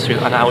letting us through,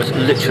 and I was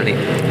literally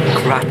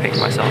crapping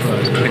myself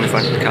in the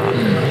front of the car.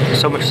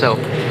 So much so,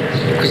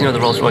 because the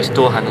Rolls Royce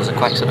door handles are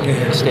quite sort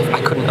of stiff,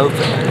 I couldn't open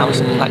it. I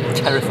was like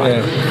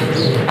terrified.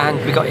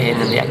 And we got in,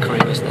 and the equerry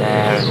was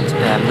there,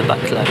 and the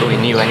butler, who we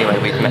knew anyway,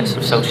 we'd met sort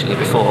of socially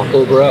before.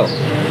 Paul Burrell?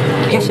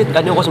 Yes, it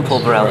wasn't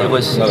Paul Burrell. It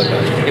was.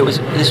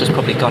 This was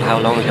probably God how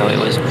long ago it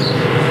was.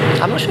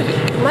 I'm not sure if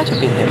it might have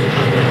been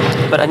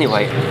him, but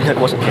anyway, no, it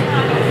wasn't him.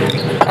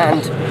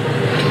 And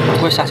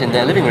we're sat in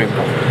their living room,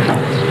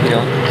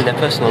 in their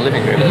personal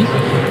living room,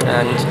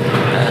 and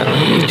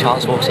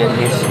Charles walks in.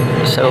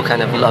 He's so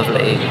kind of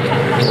lovely.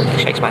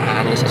 He shakes my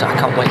hand. He says, "I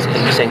can't wait."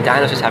 And he's saying,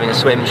 "Diana's just having a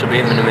swim. She'll be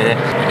in a minute."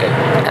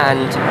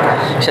 And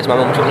he said to my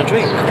mum, "Do you want a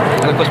drink?"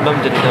 And of course,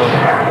 mum didn't know.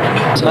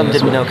 Mum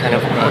didn't know kind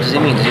of what does he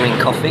mean? Does he mean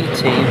coffee,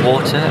 tea,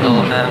 water,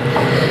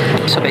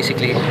 or so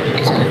basically,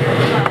 he said,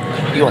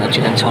 "You want a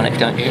gin and tonic,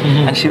 don't you?"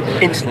 And she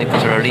instantly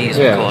put her at ease,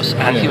 of course.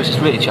 And he was just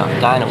really charmed.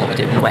 Diana walked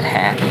in with wet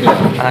hair,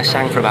 and I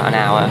sang for about an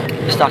hour.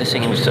 I started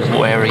singing with sort of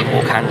weary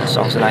walk hand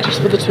songs, and I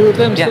just for the two of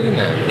them sitting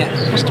there. Yeah,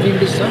 it must have been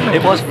bizarre.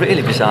 It was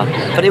really bizarre,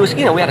 but it was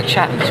we had a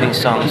chat in between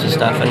songs and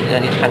stuff, and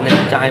then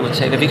Diana would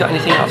say, "Have you got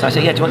anything else?" And I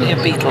say, "Yeah, do you want to hear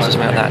Beatles or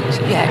something like that?" And he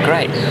said, "Yeah,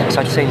 great." So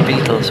I'd sing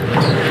Beatles,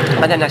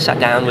 and then I sat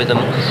down with them.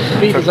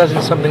 Beatles as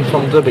in something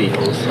from the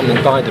Beatles,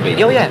 something by the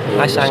Beatles. Oh yeah,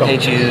 I sang Hey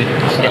Jude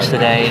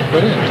yesterday,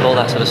 all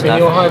that sort of stuff.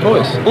 In your high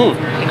voice.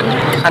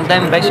 And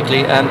then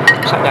basically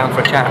sat down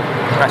for a chat.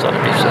 I thought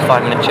it'd be just a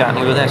 5-minute chat, and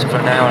we were there for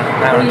an hour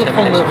and 10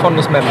 minutes.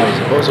 Fondest memories?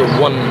 What was the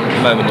one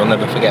moment you'll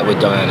never forget with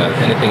Diana?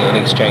 Anything, an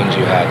exchange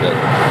you had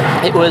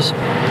that? It was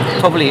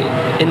probably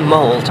in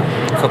Mould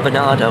for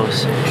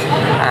Bernardo's,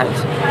 and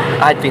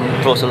I'd been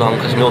brought along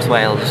because North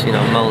Wales,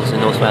 Mould's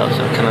in North Wales,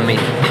 so come and meet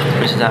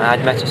Mrs. Diana.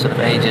 I'd met her sort of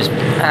ages,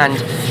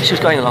 and she was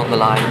going along the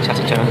line,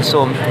 chatting to her,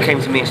 and came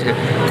to me and she said,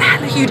 "What the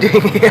hell are you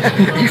doing here?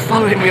 Are you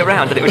following me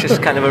around?" And it was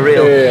just kind of a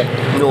real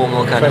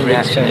normal kind of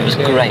reaction. It was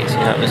great,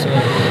 it was,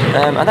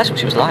 and that's what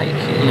she was like.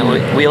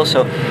 We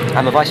also,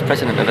 I'm a vice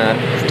president of a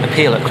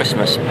appeal at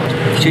Christmas.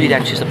 Judi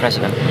Dench is the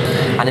president,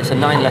 and it's a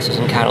 9 letters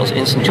and carols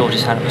in St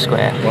George's, Hanover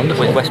Square.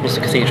 Wonderful. With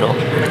Westminster Cathedral,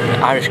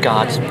 Irish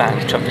Guards,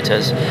 band,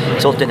 trumpeters.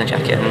 It's all dinner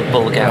jacket and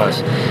ball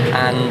gowns.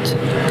 And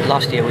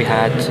last year we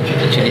had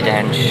Judi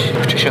Dench,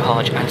 Patricia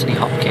Hodge, Anthony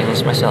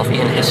Hopkins, myself,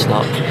 Ian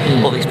Hislop,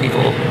 all these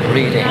people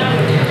reading.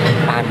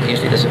 And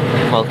usually there's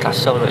a world-class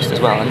soloist as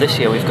well. And this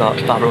year we've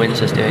got Barbara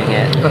Windsor's doing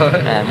it,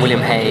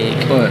 William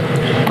Hague,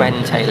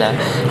 Gwen Taylor,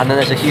 and then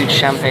there's a huge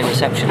champagne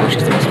reception, which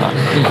is the best part,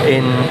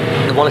 in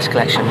the Wallace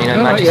Collection,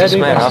 Manchester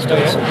Square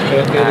afterwards.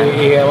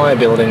 The EMI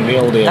building, the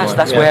old EMI.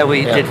 That's where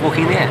we did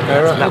Walking in the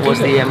Air. That was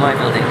the EMI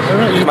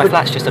building. My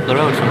flat's just up the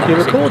road from that. You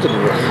recorded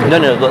it?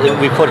 No,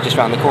 we recorded just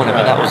around the corner,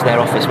 but that was their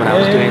office when I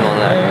was doing all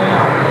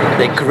that.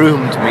 They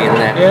groomed me in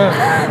there.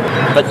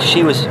 But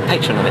she was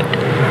patron of it,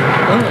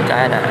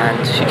 Diana,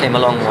 and she came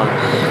along one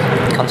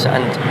concert,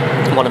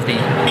 and one of the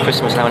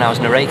Christmas now when I was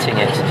narrating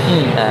it,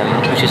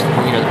 which is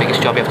the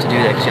biggest job you have to do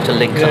there because you have to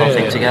link the whole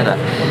thing together.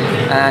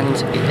 And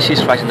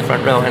she's right in the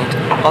front row,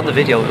 and on the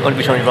video,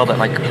 which only Robert,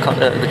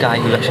 the guy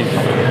who actually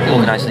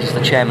organised it, he's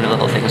the chairman of the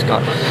whole thing, has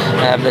got,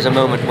 there's a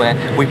moment where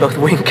we both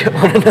wink at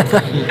one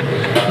another.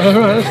 Oh,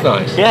 right, that's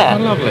nice. Yeah.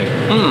 Oh, lovely.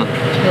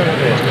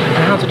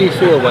 And how did you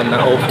feel when that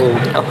awful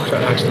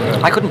accident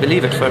happened? I couldn't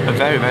believe it for a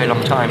very, very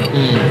long time.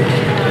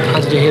 How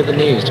did you hear the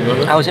news? Do you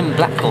remember? I was in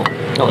Blackpool,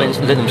 not in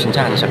Lytham St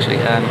Anne's actually,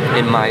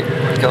 in my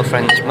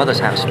girlfriend's mother's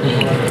house,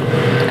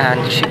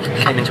 and she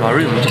came into our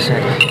room and just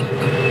said,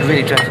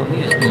 "Really dreadful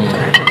news. Diana's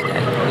dead."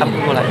 And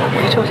we were like, "What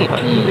are you talking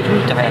about?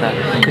 Diana?"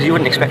 Because you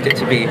wouldn't expect it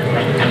to be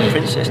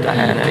Princess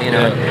Diana,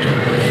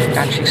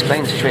 And she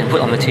explained the situation, put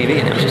it on the TV,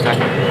 and it was just like,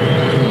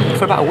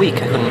 for about a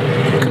week I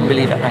couldn't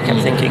believe it. I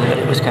kept thinking that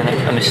it was kind of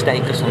a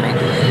mistake or something,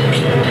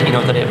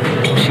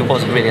 that she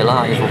wasn't really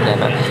alive or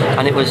whatever.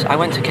 And it was, I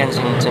went to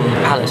Kensington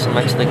Palace and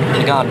went to the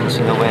gardens,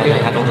 where they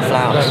had all the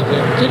flowers.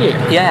 Did you?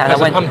 Yeah, and as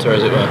I went. A punter,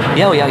 as it were.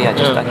 Yeah,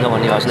 just like no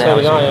one knew I was there.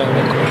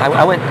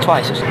 I went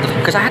twice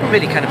because I hadn't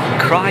really kind of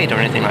cried or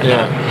anything like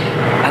that.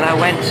 And I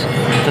went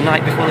the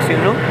night before the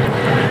funeral,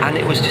 and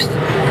it was just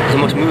the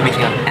most moving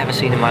thing I've ever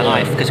seen in my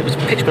life because it was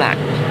pitch black,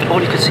 but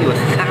all you could see were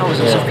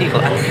thousands of people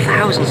and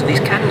thousands of these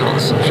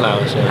candles.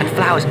 Flowers, and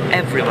flowers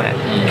everywhere,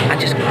 and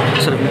just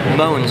sort of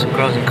moans and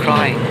groans and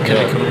crying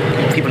coming from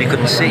people you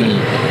couldn't see.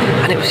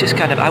 And it was just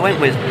kind of, I went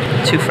with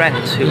 2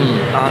 friends who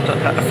are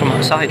from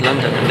outside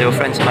London, and they were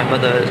friends of my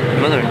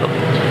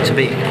mother-in-law to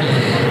be,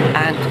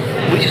 and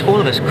we just, all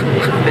of us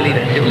couldn't believe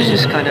it. It was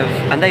just kind of,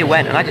 and they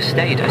went, and I just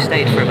stayed. I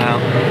stayed for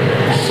about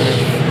sort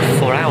of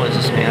 4 hours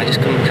or something. I just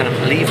couldn't kind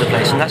of leave the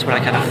place, and that's when I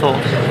kind of thought,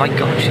 my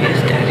God, she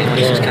is dead.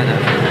 This is kind of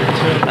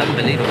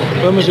unbelievable.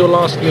 When was your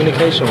last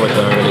communication with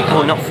her, really?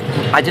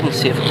 I didn't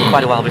see her for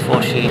quite a while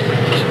before she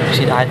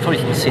died. Probably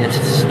didn't see her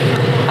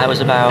I was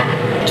about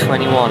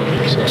 21.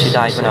 She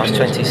died when I was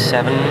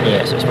 27,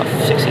 so it's about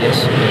 6 years.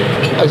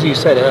 As you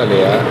said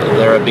earlier,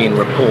 there have been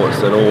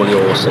reports that all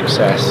your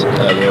success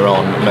earlier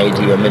on made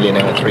you a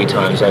millionaire 3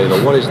 times over.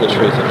 What is the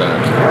truth of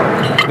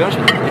that? To be honest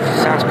with you, it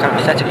sounds kind of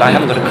pathetic, but I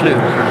haven't got a clue.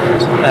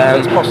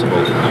 It's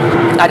possible.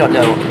 I don't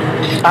know.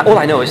 All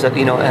I know is that,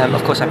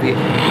 of course I'd be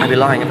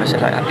lying if I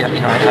said, it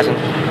hasn't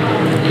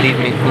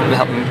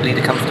helped me lead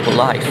a comfortable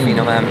life,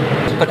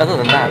 but other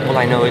than that, all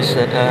I know is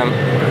that,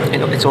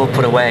 it's all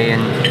put away in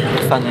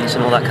funds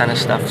and all that kind of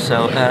stuff,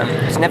 so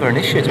it's never an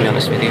issue, to be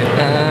honest with you.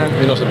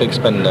 You're not a big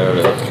spender of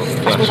it?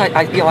 I suppose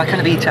I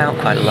kind of eat out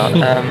quite a lot.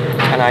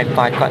 and I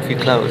buy quite a few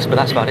clothes, but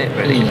that's about it,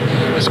 really.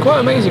 It's quite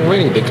amazing,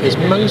 really, because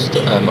most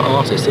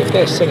artists, if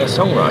they're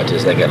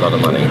singer-songwriters, they get a lot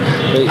of money.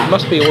 But it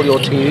must be all your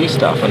TV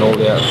stuff and all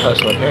the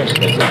personal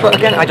appearances. But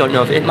again, I don't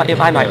know if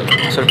I might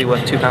sort of be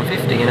worth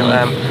 £2.50, you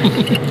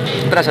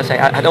know. But as I say,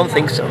 I don't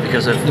think so,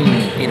 because of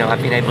you know,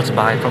 I've been able to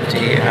buy a property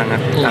here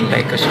and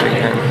Baker Street,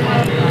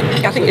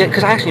 and I think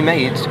because I actually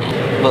made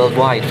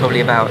worldwide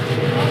probably about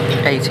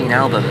 18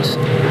 albums,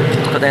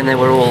 but then they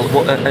were all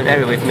an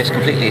area we've missed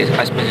completely is,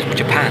 I suppose,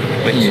 Japan,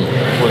 which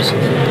was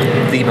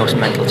the most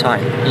mental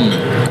time,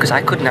 because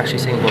I couldn't actually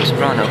sing voice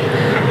soprano,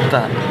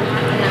 but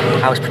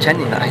I was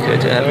pretending that I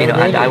could, you know,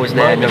 and I was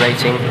there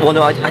narrating. Well,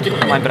 no, I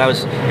didn't mind, but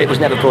it was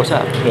never brought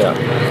up. Yeah.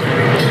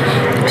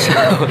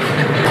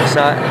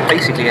 So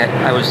basically,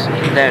 I was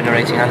there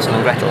narrating Hansel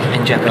and Gretel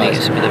in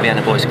Japanese with the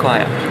Vienna Boys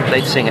Choir.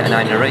 They'd sing it and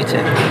I'd narrate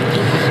it.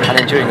 And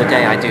then during the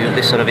day, I do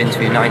this sort of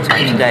interview 9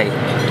 times a day.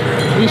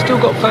 Have you still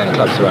got fan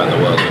clubs around the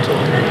world at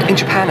all? In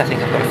Japan, I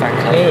think I've got a fan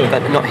club,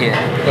 but not here.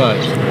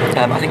 Right.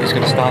 I think it's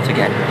going to start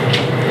again.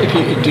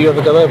 Do you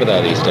ever go over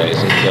there these days?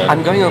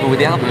 I'm going over with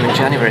the album in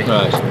January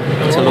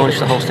to launch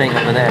the whole thing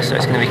over there, so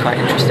it's going to be quite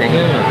interesting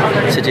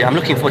to do. I'm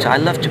looking forward to it. I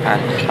love Japan.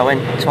 I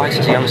went twice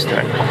as a youngster,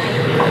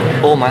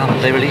 and all my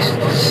albums, they released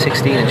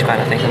 16 in Japan,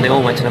 I think, and they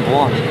all went to number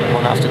one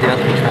after the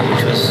other in Japan,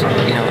 which was,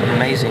 you know,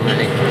 amazing,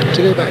 really.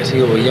 To go back to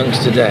your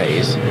youngster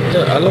days,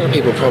 a lot of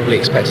people probably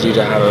expected you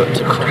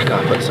to crack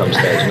up at some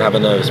stage and have a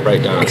nervous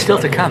breakdown. It's still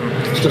to come.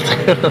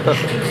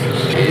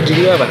 Did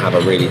you ever have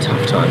a really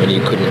tough time and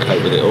you couldn't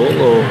cope with it all,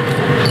 or?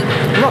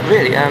 Not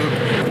really.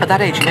 At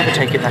that age, you never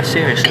take it that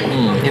seriously.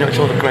 You know, it's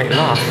all a great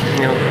laugh.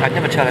 You know, I'd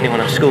never tell anyone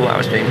at school what I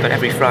was doing, but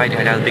every Friday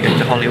I'd either be going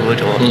to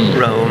Hollywood or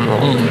Rome or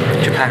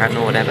Japan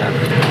or whatever.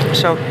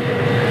 So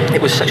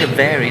it was such a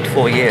varied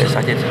 4 years.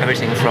 I did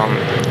everything from,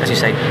 as you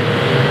say,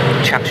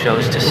 chat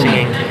shows to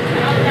singing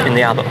in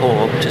the Albert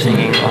Hall, to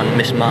singing on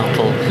Miss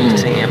Marple, to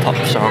singing a pop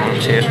song,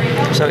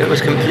 so it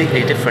was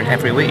completely different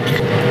every week.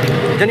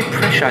 The only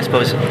pressure, I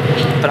suppose,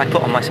 but I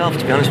put on myself,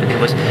 to be honest with you,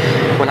 was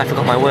when I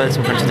forgot my words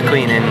in front of the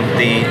Queen in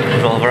the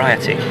Royal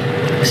Variety,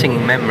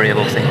 singing Memory of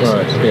all things.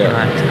 Right,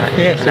 yeah.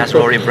 And as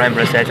Rory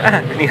Bremner said,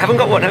 you haven't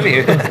got one, have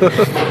you?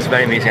 It's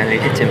very amusing, and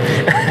it hit him.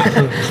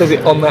 Says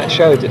it on that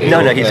show, did he?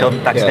 No, he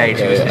told backstage,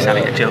 he was just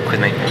having a joke with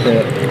me.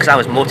 Because I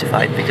was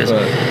mortified, because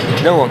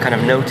no one kind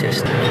of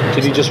noticed.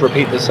 Did you just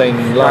repeat the same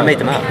line? No, I made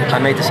them up. I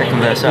made the second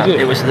verse up.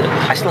 It was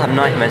I still have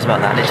nightmares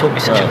about that, and it taught me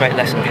such a great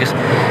lesson, because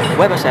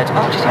Weber said,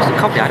 just use the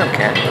copy, I don't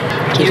care.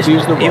 Use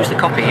the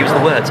copy, use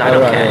the words, I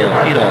don't care.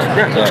 It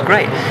looks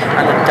great.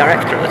 And the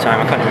director at the time,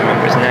 I can't even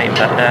remember his name,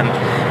 but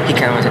he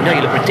came and said, no,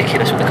 you look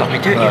ridiculous with the copy.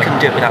 You can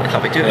do it without the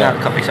copy. Do it without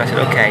the copy. So I said,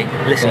 okay,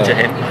 listen to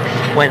him.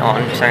 Went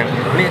on, sang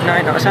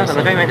midnight, not a sound on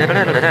the very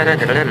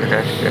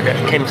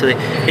came to the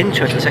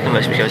intro to the second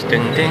verse, which goes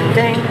ding ding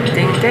ding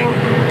ding ding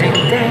ding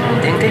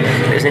ding ding ding.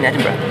 It was in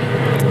Edinburgh,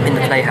 in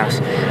the Playhouse.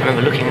 I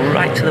remember looking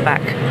right to the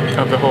back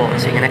of the hall and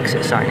seeing an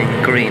exit sign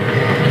in green,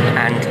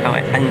 and I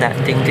went, and that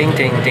ding ding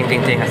ding ding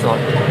ding ding. I thought,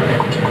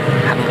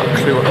 I haven't got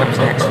a clue what comes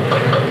next.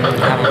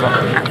 I haven't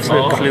got an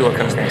absolute clue what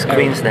comes next.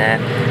 Queen's there,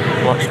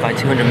 watched by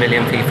 200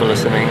 million people or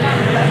something.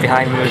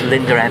 Behind me was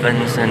Linda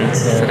Evans and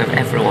sort of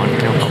everyone,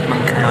 you know, Bob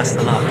Monkhouse,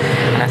 a lot.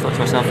 And I thought to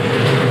myself,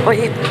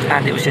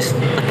 and it was just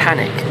the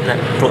panic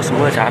that brought some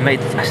words out.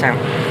 I sang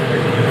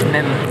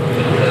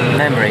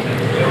Memory.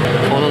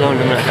 All alone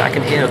in America, I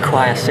can hear a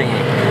choir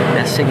singing.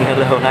 They're singing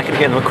alone. I can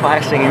hear them a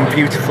choir singing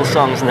beautiful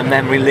songs, and the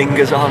memory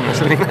lingers on, or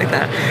something like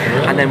that.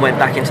 And then went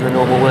back into the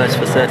normal words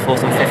for third,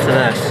 fourth, and fifth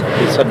verse.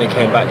 It suddenly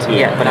came back to you.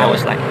 Yeah, but I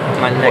was like,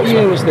 my legs. What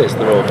year was this,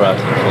 the Royal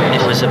Variety?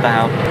 I was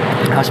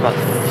about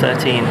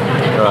 13,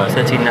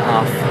 13 and a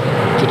half.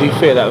 Did you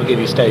fear that would give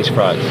you stage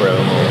fright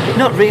forevermore?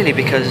 Not really,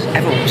 because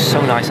everyone was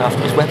so nice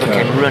afterwards. Weber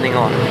came running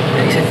on,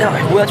 and he said, no,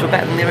 words were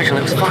better than the original,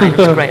 it was fine, it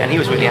was great. And he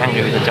was really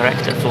angry with the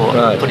director for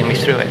putting me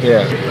through it.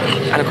 Yeah.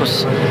 And of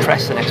course,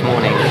 press the next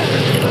morning,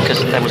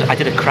 because I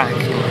did a crack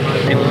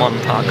in one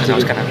part, because I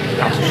was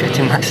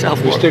shitting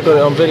myself. You still got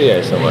it on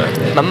video somewhere?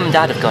 My mum and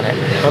dad have got it.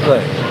 Have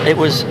they? It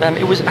was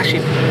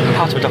actually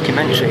part of a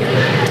documentary.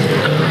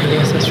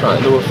 Yes, that's right.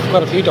 There were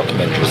quite a few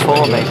documentaries.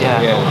 4 made,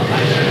 yeah.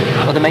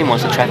 Well, the main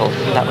one's the Treble.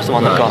 That was the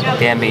one that got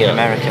the Emmy in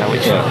America,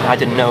 which I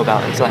didn't know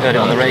about until I heard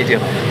it on the radio.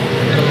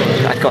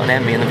 I'd got an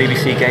Emmy, and the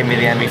BBC gave me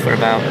the Emmy for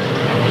about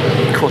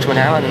a quarter of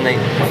an hour, and then they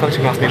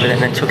photographed me with it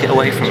and then took it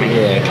away from me.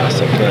 Yeah,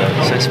 classic,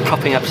 So it's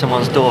propping up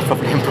someone's door,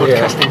 probably in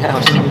Broadcasting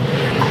House.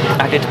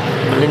 I did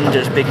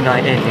Linda's Big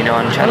Night In,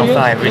 on Channel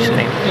 5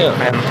 recently.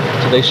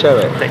 So they show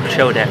it? They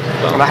showed it.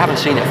 And I haven't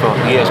seen it for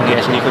years and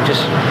years, and you can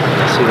just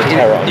see the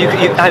terror.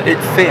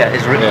 Fear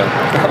is written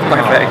on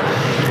my face.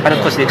 And of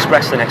course the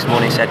Express the next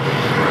morning said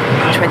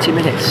 20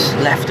 minutes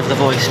left of The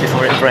Voice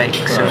before it breaks,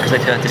 because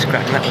they'd heard this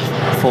crack, and that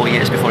was 4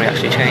 years before he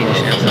actually changed.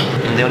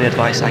 And the only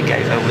advice I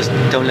gave her was,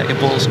 don't let your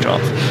balls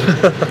drop.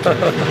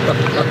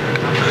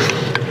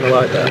 I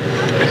like that.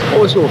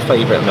 What was your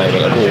favourite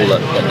moment of all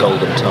at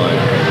Golden Time?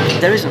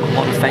 There isn't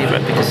one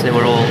favourite because they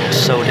were all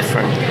so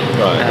different.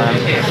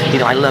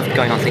 Right. I loved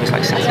going on things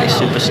like Saturday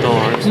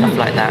Superstore and stuff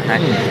like that.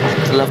 And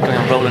I loved going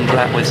on Roland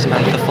Rat with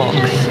Samantha Fox.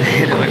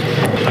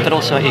 But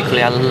also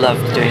equally, I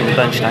loved doing the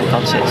Bernstein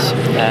concerts.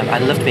 I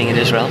loved being in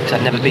Israel because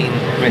I'd never been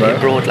really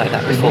abroad like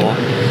that before.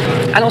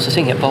 And also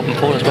singing at Bob and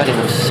Paula's wedding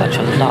was such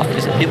a laugh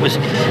because it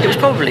was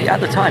probably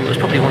at the time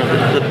probably one of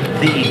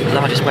the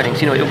largest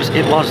weddings. It was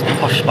the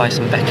Posh Spice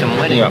and Beckham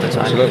wedding at the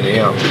time. Absolutely,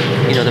 yeah.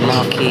 The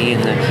marquee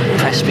and the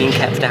press being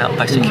kept out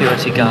by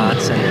security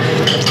guards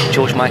and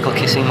George Michael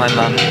kissing my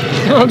mum.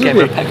 Gave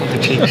her a peck on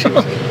the cheek. She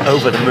was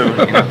over the moon.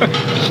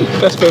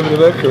 Best moment of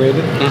her career,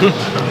 isn't it?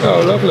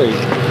 Oh, lovely.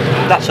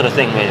 That sort of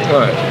thing, really.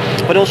 Right.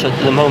 But also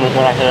the moment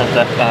when I heard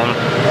that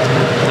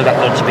the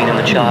record's been in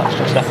the charts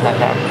and stuff like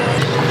that.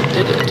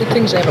 Did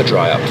things ever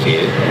dry up for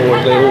you, or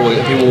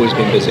have you always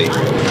been busy?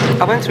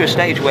 I went through a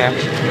stage where,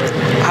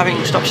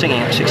 having stopped singing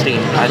at 16,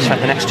 I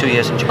spent the next 2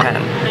 years in Japan,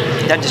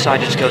 then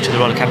decided to go to the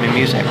Royal Academy of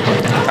Music.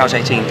 I was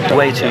 18,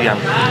 way too young.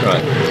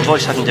 Right. The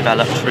voice hadn't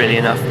developed really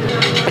enough.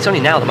 It's only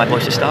now that my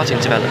voice is starting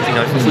to develop.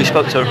 If we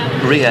spoke to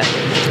Ria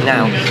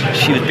now,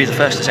 she would be the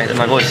first to say that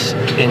my voice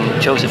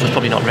in Joseph was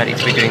probably not ready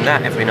to be doing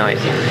that every night.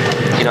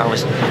 I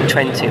was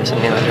 20 or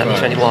something like that, right.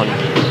 21.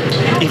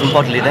 Even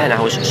bodily then, I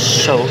was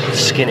so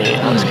skinny.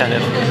 I was kind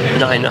of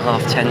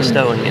 9.5, 10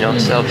 stone,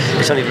 So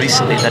it's only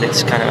recently that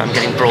it's kind of, I'm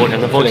getting broader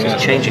and the voice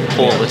is changing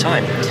all the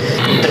time.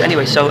 But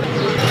anyway, so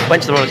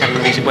went to the Royal Academy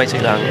of Music way too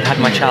young. Had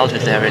my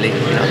childhood there really.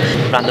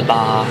 Ran the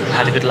bar,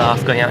 had a good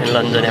laugh going out in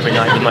London every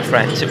night with my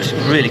friends. It was a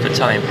really good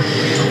time.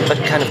 But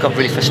kind of got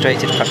really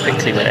frustrated quite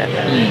quickly with it.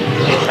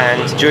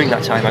 And during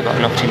that time, I got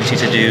an opportunity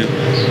to do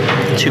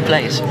 2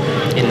 plays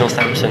in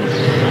Northampton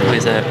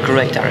with a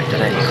great director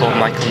there called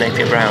Michael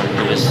Napier Brown,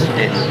 who was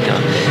in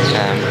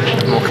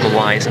Morecambe and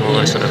Wise and all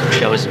those sort of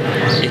shows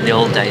in the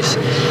old days.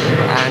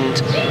 And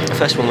the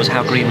first one was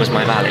How Green Was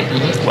My Valley,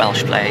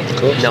 Welsh play,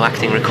 no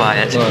acting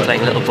required,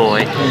 playing a little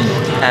boy,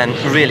 and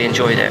really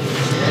enjoyed it.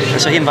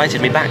 And so he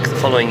invited me back the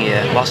following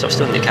year, whilst I was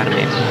still in the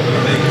academy,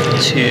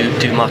 to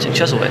do Martin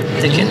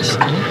Chuzzlewit, Dickens.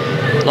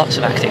 Lots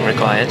of acting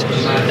required,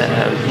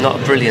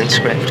 not a brilliant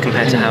script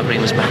compared to How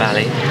Green Was My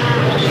Valley.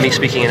 Me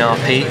speaking in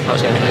RP, I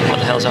was going, what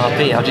the hell's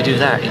RP? How do you do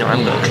that? I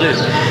haven't got a clue.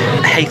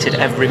 I hated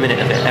every minute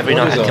of it. Every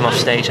night I'd come off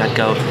stage, I'd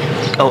go,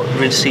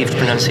 received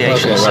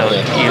pronunciation,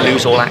 you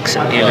lose all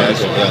accent, you lose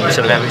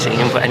sort of everything, you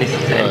can put anything,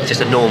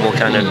 just a normal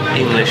kind of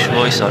English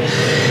voice on.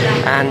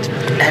 And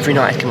every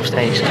night I'd come off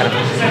stage kind of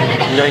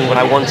knowing what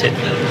I wanted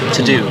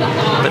to do,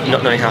 but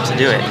not knowing how to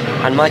do it.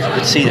 And Michael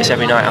could see this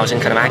every night. I was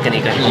in kind of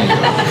agony going,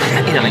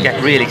 I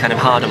get really kind of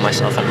hard on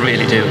myself, I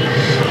really do.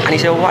 And he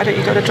said, well, why don't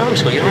you go to drama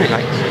school? You're only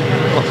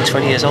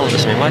 20 years old or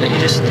something. Why don't you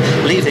just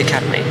leave the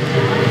academy?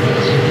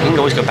 You can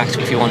always go back to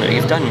it if you want to.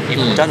 You've done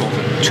all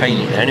the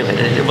training there anyway.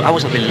 I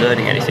wasn't really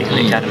learning anything in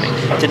the academy.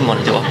 I didn't want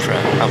to do opera.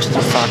 I was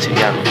far too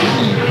young.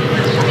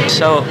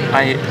 So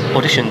I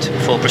auditioned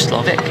for Bristol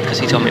or Vic because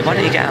he told me, why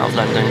don't you get out of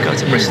London and go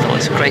to Bristol?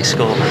 It's a great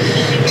school.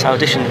 So I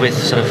auditioned with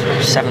sort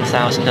of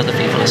 7,000 other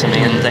people or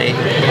something, and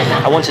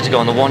I wanted to go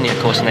on the 1-year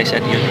course, and they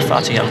said, you're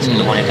far too young to do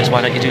the 1-year course,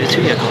 why don't you do the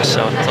 2-year course?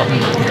 So I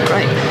thought,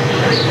 great.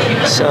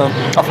 So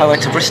off I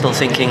went to Bristol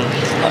thinking,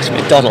 it's a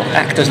McDonald,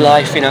 actor's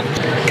life, a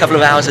couple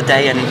of hours a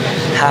day, and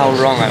how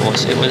wrong I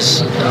was. It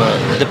was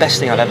the best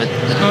thing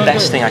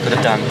best thing I could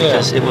have done,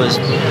 because it was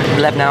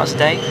 11 hours a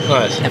day,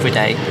 every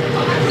day,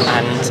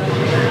 and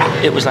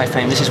it was like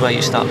fame. This is where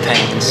you start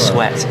pain and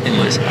sweat.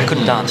 I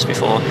couldn't dance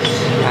before,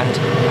 and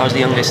I was the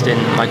youngest in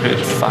my group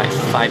for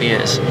 5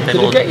 years. Did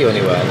it get you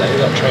anywhere then,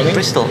 that training?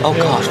 Bristol,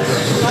 God.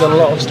 You've done a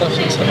lot of stuff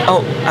since then.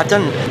 Oh, I've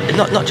done,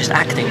 not just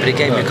acting, but it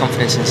gave me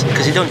confidence,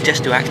 because you don't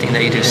just do acting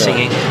there, you do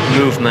singing,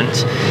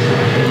 movement,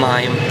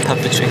 mime,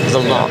 puppetry, there's a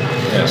lot.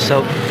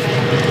 So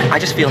I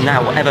just feel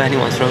now, whatever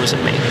anyone throws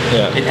at me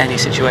in any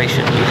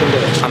situation,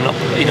 I'm not,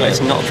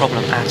 it's not a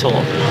problem at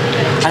all.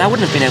 And I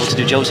wouldn't have been able to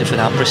do Joseph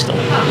without Bristol.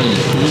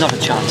 Not a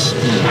chance.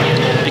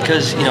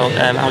 Because,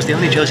 I was the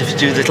only Joseph to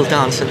do the little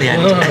dance at the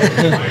end.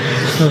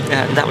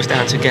 That was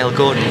down to Gail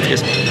Gordon,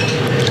 because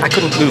I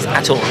couldn't move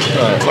at all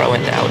before I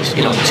went there. I was,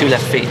 2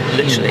 left feet,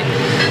 literally.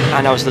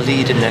 And I was the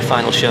lead in their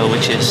final show,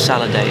 which is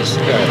Salad Days,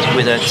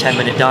 with a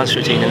 10-minute dance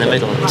routine in the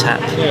middle,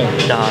 tap,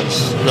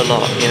 dance, the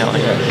lot,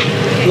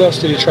 Who else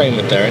did you train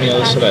with there? Any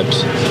other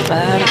celebs?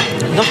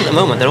 Not at the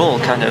moment. They're all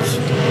kind of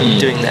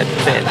doing their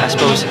bit. I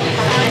suppose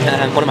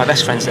one of my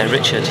best friends there,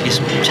 Richard, he's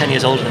 10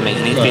 years older than me,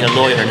 and he's been a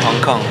lawyer in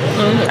Hong Kong,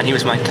 and he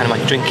was my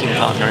drinking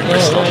partner in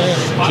Bristol.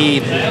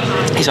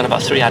 He's on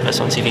about 3 adverts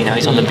on TV now.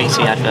 He's on the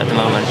BT advert at the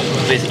moment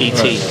with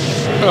E.T.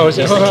 Oh, is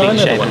it? He's the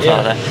clean-shaven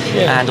father.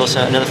 Yeah. And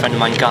also another friend of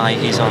mine, Guy,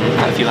 he's on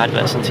quite a few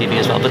adverts on TV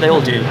as well. But they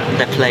all do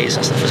their plays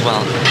and stuff as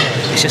well.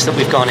 It's just that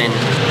we've gone in,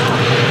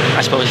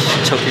 I suppose,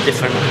 totally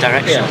different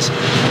directions.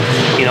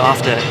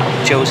 After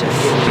Joseph,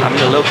 I'm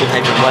in a local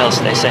paper in Wales,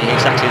 and they say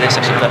exactly this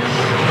actually, but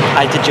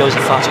I did Joseph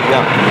far too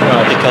young,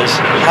 because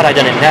had I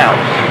done it now,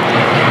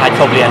 I'd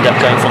probably end up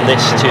going from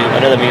this to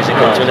another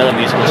musical, to another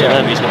musical, to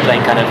another musical,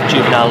 playing kind of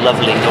juvenile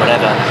lovely or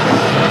whatever.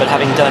 But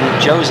having done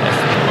Joseph,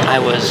 I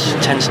was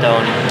 10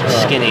 stone,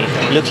 skinny,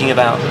 looking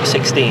about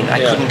 16. I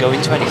couldn't go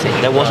into anything.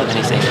 There wasn't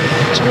anything.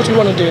 So what do you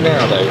want to do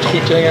now, though? To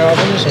keep doing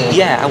albums? Or?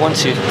 Yeah, I want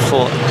to.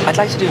 I'd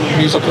like to do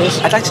musicals.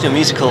 I'd like to do a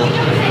musical.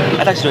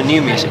 I'd like to do a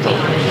new musical.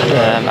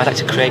 I'd like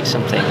to create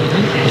something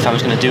if I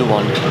was going to do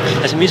one.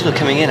 There's a musical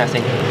coming in, I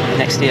think,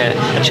 next year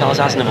that Charles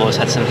Aznavour's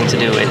had something to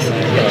do with,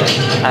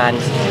 and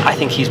I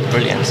think he's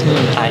brilliant.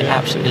 I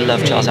absolutely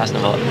love Charles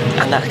Aznavour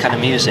and that kind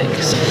of music.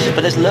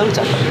 But there's loads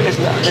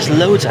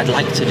I'd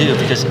like to do,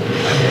 because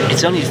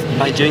it's only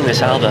by doing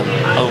this album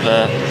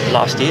over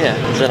last year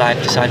that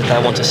I've decided that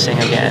I want to sing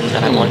again,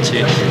 that I want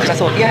to, because I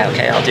thought,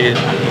 I'll do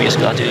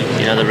musical, I'll do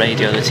the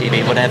radio, the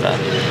TV, whatever.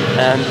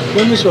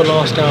 When was your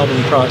last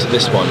album prior to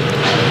this one?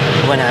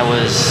 When I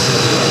was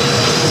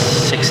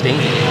 16,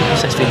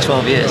 so it's been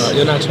 12 years. Right,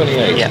 you're now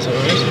 28, yeah. Is that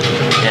right?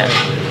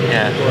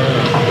 Yeah.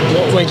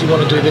 Wow. What made you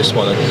want to do this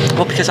one?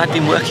 Well, because I've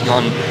been working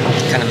on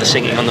kind of the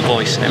singing, on the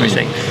voice and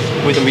everything,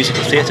 with a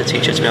musical theatre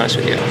teacher, to be honest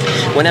with you.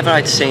 Whenever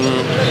I'd sing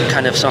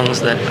kind of songs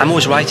that... I'm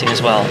always writing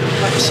as well,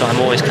 so I'm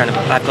always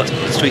I've got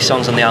 3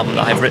 songs on the album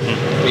that I've written.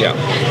 Yeah.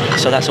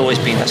 So that's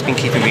been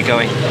keeping me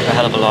going a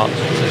hell of a lot.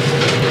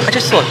 I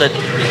just thought that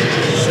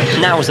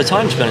now was the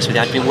time, to be honest with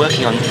you. I'd been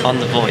working on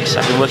the voice.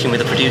 I've been working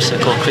with a producer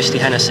called Christy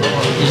Hennessy,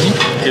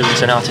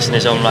 who's an artist in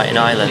his own right in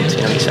Ireland.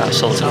 He's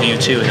outsold of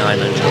U2 in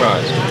Ireland.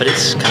 Right. But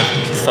it's kind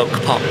of folk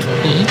pop.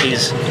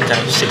 He's a kind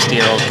of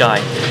 60-year-old guy.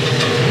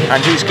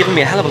 And he's given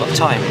me a hell of a lot of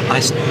time. I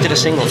did a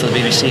single for the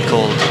BBC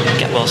called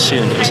Get Well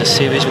Soon. It was a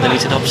series with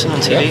Anita Dobson on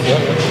TV.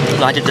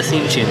 And I did the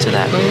theme tune to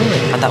that.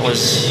 And that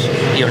was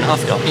a year and a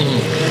half ago.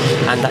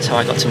 And that's how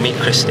I got to meet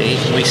Christy.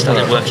 We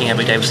started working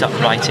every day, we started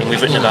writing.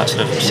 We've written about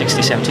sort of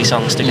 60, 70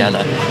 songs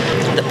together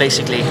that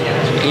basically,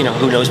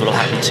 who knows what will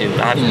happen to.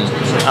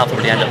 I'll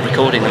probably end up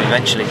recording them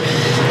eventually.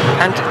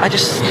 And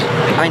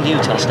I knew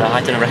Telstar.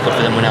 I'd done a record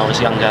for them when I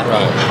was younger.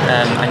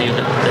 I knew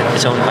that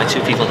it's owned by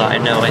 2 people that I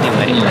know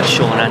anyway,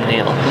 Sean and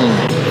Neil.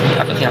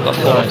 I think I've got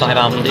 4 or 5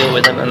 album deal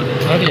with them, and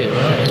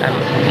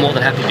I'm more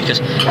than happy, because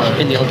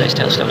in the old days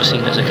Telstar was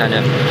seen as a kind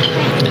of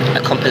a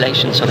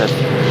compilation sort of,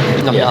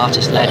 not an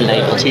artist-led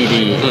label.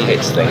 TD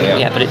hits thing,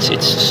 Yeah, but it's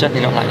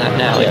certainly not like that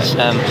now. It's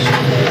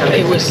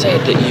it was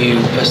said that you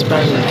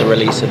postponed the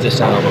release of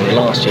this album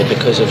last year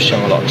because of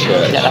Charlotte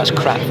Church. Yeah, that was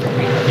crap.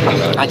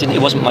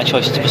 It wasn't my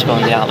choice to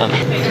postpone the album.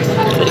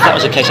 If that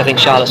was the case, I think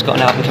Charlotte's got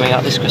an album coming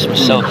out this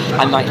Christmas, so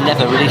I might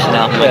never release an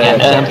album again.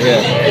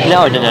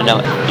 No.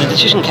 The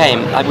decision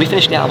came, we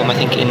finished the album, I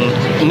think, in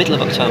the middle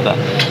of October.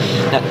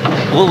 Now,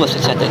 Woolworths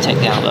had said they'd take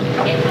the album.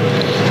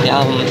 The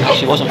album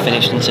actually wasn't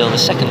finished until the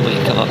 2nd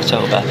week of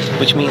October,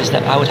 which means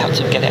that I would have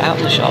to get it out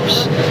in the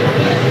shops,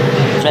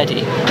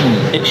 ready.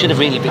 It should have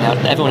really been out.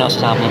 Everyone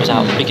else's album was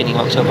out at the beginning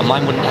of October.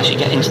 Mine wouldn't actually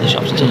get into the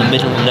shops until the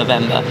middle of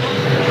November,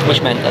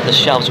 which meant that the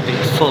shelves would be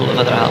full of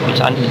other albums,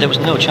 and there was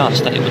no chance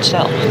that it would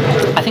sell.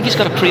 I think it's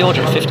got a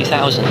pre-order of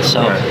 50,000,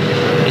 so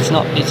it's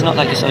not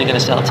like it's only going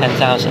to sell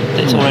 10,000.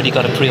 It's already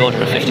got a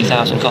pre-order of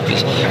 50,000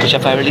 copies, which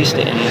if I released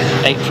it in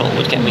April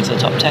would get me to the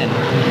top 10.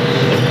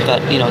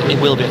 But it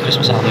will be a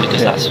Christmas album,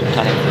 because that's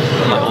kind of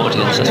my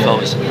audience, I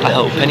suppose. I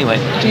hope, anyway.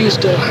 Do you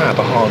still have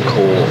a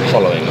hardcore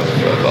following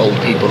of old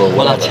people or whatever?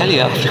 Well, I'll tell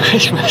you after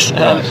Christmas.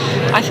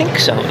 I think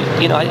so.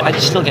 I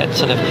still get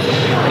sort of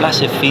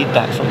massive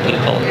feedback from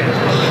people,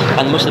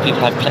 and most of the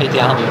people I've played the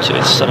album to,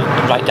 it's sort of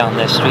right down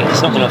their street.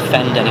 It's not going to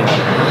offend anyone.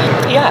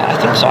 Yeah, I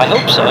think so. I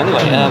hope so,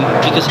 anyway,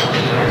 because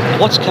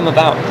what's come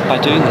about by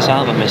doing this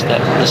album is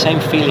that the same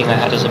feeling I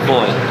had as a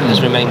boy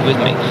has remained with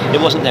me.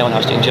 It wasn't there when I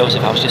was doing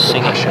Joseph. I was just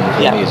singing.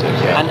 Music,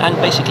 And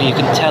basically you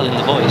can tell in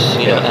the voice.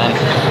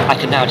 I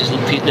can now just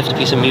lift a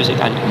piece of music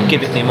and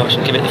give it the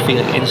emotion, give it the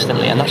feeling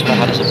instantly, and that's what I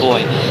had as a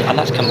boy, and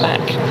that's come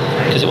back,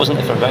 because it wasn't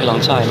there for a very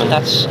long time, and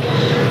that's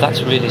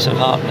really sort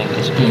of heartening.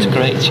 It's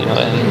great,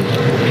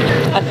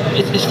 and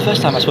it's the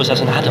first time, I suppose,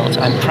 as an adult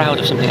I'm proud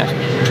of something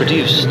I've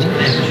produced.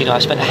 I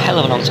spent a hell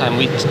of a long time.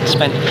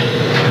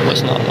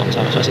 It's not a long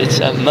time, I suppose. It's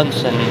a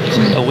month and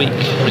a week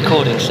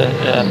recording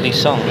these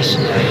songs,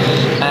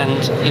 and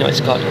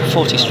it's got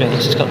 40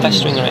 strings. It's got the best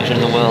string arranger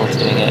in the world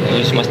doing it.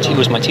 He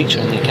was my teacher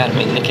in the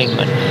academy, Nick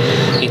Ingman.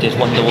 He did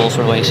Wonderwall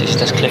for Oasis,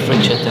 does Cliff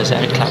Richard, does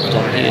Eric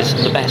Clapton. He is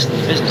the best in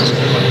the business.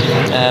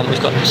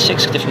 We've got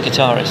 6 different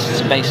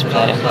guitarists, bass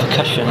player,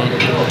 percussion,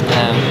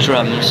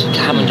 drums,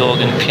 Hammond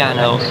organ,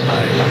 piano.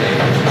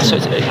 So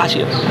it's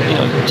actually,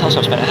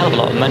 Telstar spent a hell of a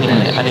lot of money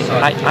on it, and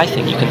I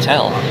think you can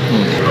tell.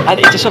 And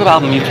it's a sort of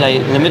album you play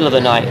in the middle of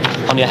the night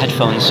on your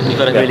headphones, and you've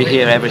got to really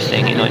hear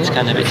everything. It's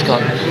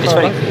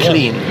very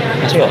clean,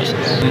 I suppose.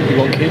 You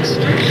want kids?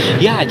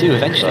 Yeah, I do,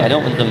 eventually. I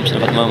don't want them sort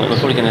of at the moment. We're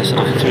probably going to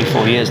sort of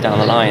 3-4 years down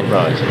the line.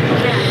 Right.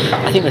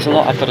 I think there's a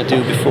lot I've got to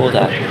do before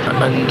that.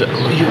 And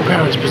your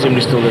parents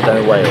presumably still live down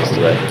in Wales,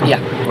 do they?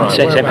 Yeah, right.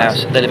 Same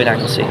house. They live in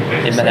Anglesey,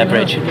 in Menai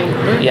Bridge.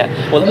 Yeah.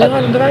 Well, the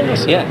island of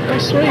Anglesey? Yeah.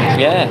 That's sweet.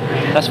 Yeah,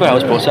 that's where I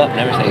was brought up and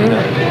everything.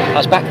 I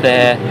was back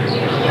there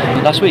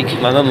Last week,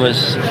 my mum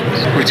was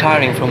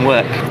retiring from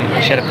work.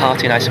 She had a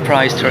party and I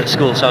surprised her at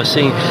school. So I was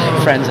seeing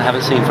friends I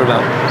haven't seen for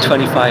about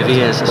 25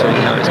 years or so,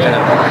 you know,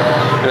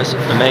 it was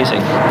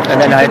amazing. And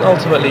then I think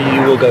ultimately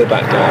you will go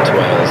back down to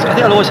Wales. I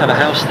think I'll always have a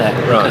house there.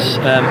 Right. Because,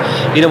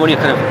 you know, when you're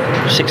kind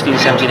of 16,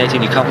 17,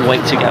 18, you can't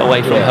wait to get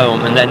away from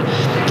home. And then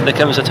there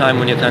comes a time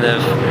when you're kind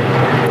of,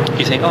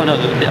 you think, oh no,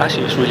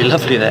 actually it was really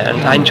lovely there.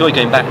 And I enjoy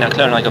going back now.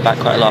 Claire and I go back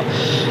quite a lot,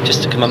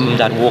 just to my mum and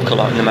dad walk a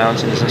lot in the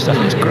mountains and stuff.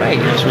 It's great.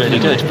 It's really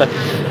good. But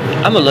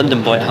I'm a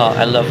London boy at heart.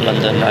 I love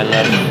London. I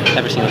love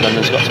everything that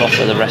London's got to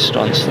offer: the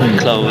restaurants, the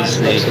clothes,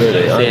 the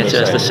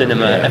theatres, the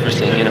cinema,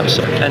 everything. You know.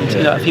 So, and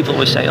you know, people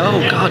always say,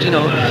 "Oh God, you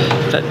know,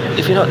 but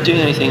if you're not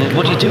doing anything,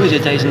 what do you do with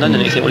your days in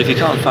London?" And you think, well, if you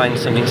can't find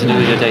something to do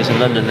with your days in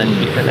London,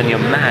 then you're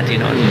mad. You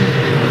know.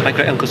 And my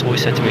great uncle's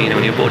always said to me, you know,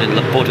 when you're bored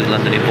with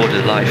London, you're bored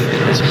with life.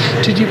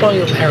 Did you buy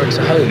your parents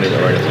a home in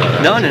or anything like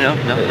that? No.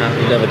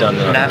 You've never done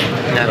that?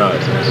 No.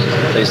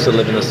 Right. They still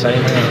live in the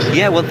same house?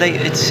 Yeah, well,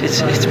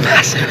 it's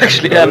massive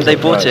actually. They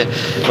bought it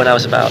when I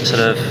was about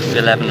sort of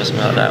 11 or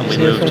something like that, and we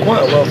moved. From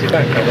quite a wealthy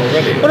background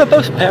already. Well, no,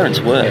 both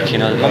parents work, you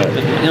know.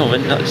 You know,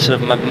 we're not sort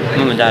of my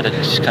mum and dad are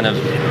just kind of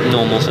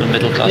normal sort of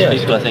middle class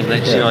people. I think they,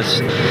 you know,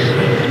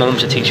 my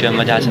mum's a teacher and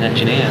my dad's an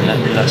engineer, and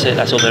that's it.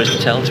 That's all there is to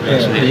tell. To be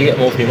honest with you. You get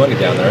more for your money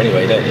down there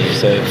anyway, don't you?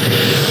 So.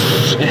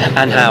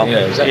 And how?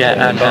 Yeah, exactly.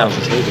 And how?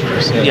 It's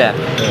ludicrous. Yeah.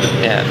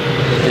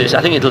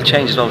 I think it'll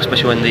change as well,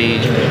 especially when the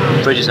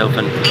bridge is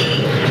open.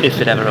 If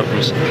it ever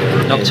opens.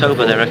 In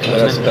October, they reckon,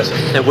 isn't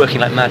it? They're working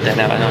like mad there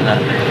now, I know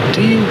that.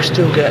 Do you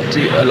still get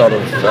a lot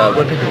of,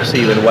 when people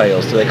see you in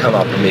Wales, do they come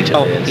up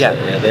immediately and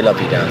say, they love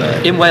you down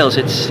there? In Wales,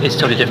 it's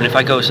totally different. If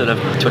I go sort of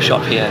to a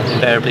shop here,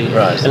 invariably,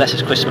 unless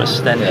it's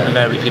Christmas, then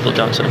invariably people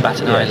don't sort of bat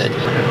an eyelid.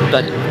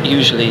 But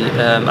usually,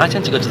 I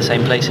tend to go to the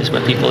same places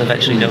where people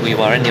eventually know who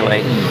you are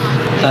anyway.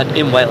 But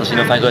in Wales, you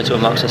know, if I go to a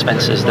Marks and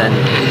Spencer's, then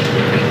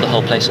the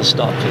whole place will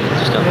stop and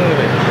just go...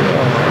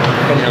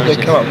 They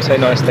come up and say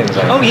nice things.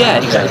 Oh yeah,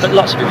 exactly. But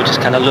lots of people just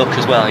kind of look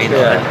as well, you know.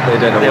 Yeah, they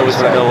don't know. They always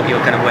want to know what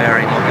you're kind of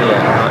wearing,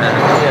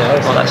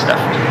 all that stuff.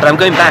 But I'm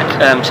going back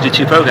to do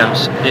 2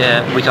 programs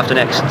week after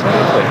next.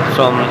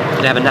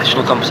 They have a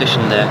national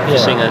competition there for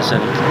singers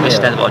and Miss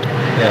Steddfod.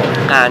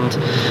 And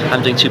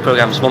I'm doing 2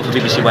 programs, one for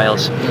BBC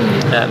Wales,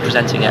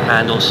 presenting it,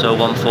 and also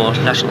one for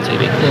national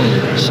TV.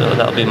 So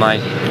that'll be my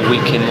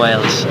week in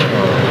Wales.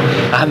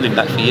 I haven't been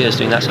back for years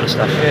doing that sort of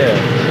stuff. Yeah.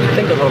 I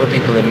think a lot of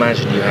people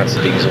imagine you had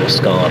to be sort of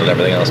scarred and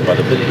everything else, but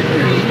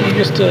you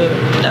just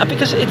no,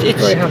 because it's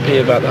very happy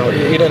about that.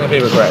 You don't have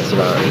any regrets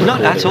about it?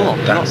 Not at all.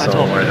 Not at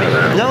all.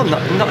 No,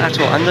 not at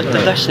all. And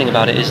the best thing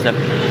about it is that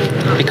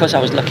because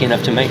I was lucky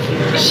enough to make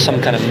some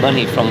kind of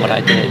money from what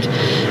I did,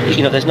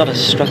 you know, there's not a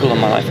struggle in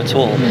my life at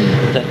all.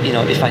 That, you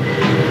know, if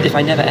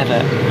I never ever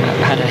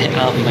had a hit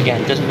album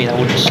again, doesn't mean I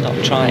wouldn't stop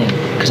trying,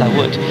 because I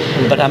would.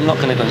 But I'm not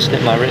going to go and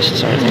snip my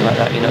wrists or anything like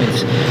that. You know,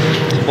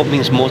 what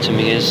means more to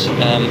me is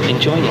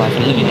enjoying life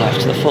and living life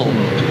to the full.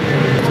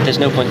 There's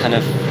no point kind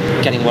of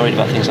getting worried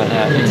about things like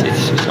that.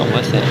 It's not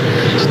worth it.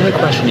 There's no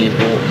question you've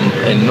brought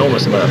an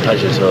enormous amount of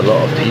pleasure to a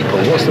lot of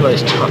people. What's the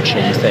most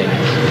touching thing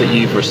that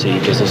you've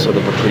received as a sort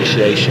of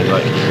appreciation?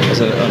 Like, has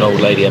an old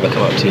lady ever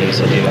come up to you and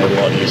said, you know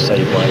what, you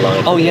saved my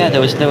life? Oh yeah,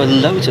 there were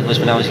loads of us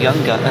when I was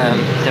younger.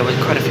 There were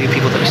quite a few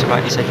people that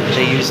rightly said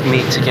they used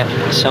me to get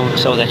so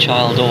their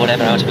child or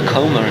whatever out of a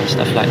coma and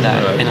stuff like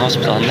that in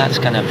hospital. And that's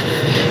kind of,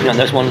 you know,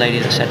 there was one lady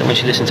that said that when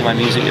she listened to my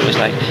music, it was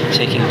like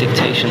taking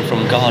dictation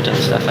from God and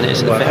stuff, and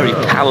it's very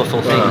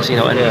powerful things, you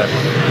know, and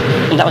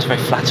that was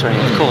very flattering,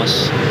 of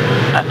course.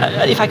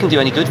 If I can do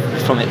any good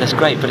from it, that's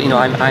great. But you know,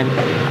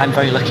 I'm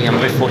very lucky. I'm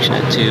very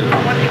fortunate to.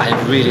 I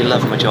really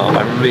love my job.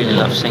 I really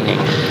love singing.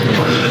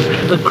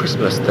 The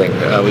Christmas thing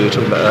we were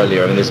talking about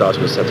earlier. I mean, this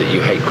article said that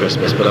you hate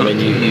Christmas, but I mean,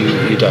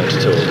 you don't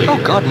at all, do you?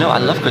 Oh God, no! I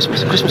love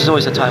Christmas. Christmas is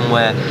always a time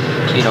where,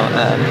 you know,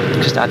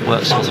 because Dad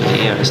works all through the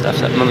year and stuff.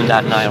 That Mum and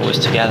Dad and I are always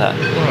together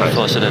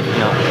for sort of, you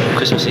know,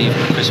 Christmas Eve,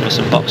 Christmas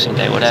and Boxing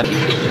Day, whatever.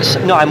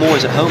 So, no, I'm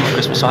always at home at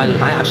Christmas. So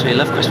I absolutely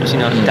love Christmas. You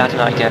know, Dad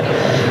and I get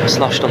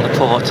sloshed on the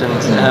port, and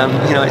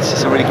you know,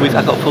 it's a really.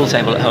 I've got a pool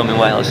table at home in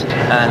Wales,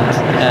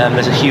 and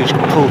there's a huge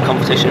pool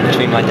competition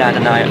between my dad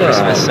and I at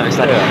Christmas. So it's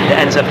like it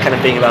ends up kind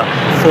of being about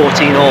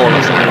 14 all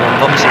or something on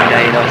Boxing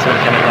Day. You know, so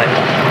kind of like.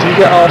 Do you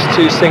get asked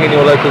to sing in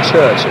your local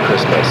church at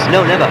Christmas?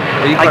 No, never.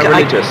 Are you quite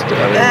religious?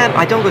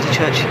 I don't go to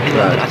church in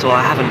London at all.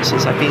 I haven't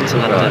since I've been to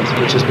London. Right.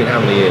 Which has been how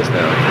many years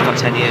now? About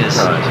 10 years.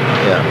 Right.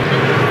 Yeah.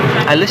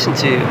 I listen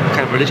to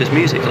kind of religious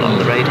music a lot on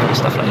the radio and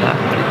stuff like that,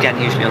 but again,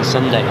 usually on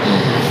Sunday.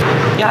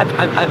 Yeah,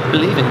 I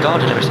believe in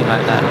God and everything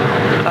like that.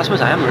 I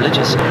suppose I am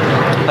religious,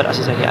 but as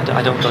I say,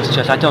 I don't go to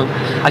church. I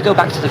go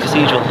back to the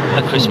cathedral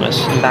at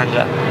Christmas in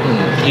Bangor,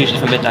 usually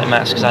for midnight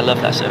mass, because I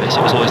love that service.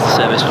 It was always the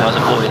service when I was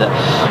a boy that,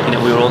 you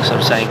know, we were all sort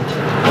of saying,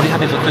 what are you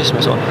having for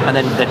Christmas? And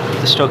then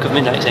the stroke of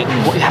midnight saying,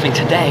 what are you having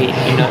today?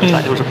 You know, it's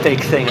like it was a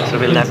big thing. I was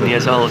sort of 11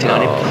 years old, you know,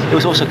 and it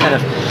was also kind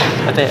of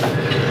a bit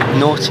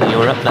naughty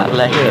or up that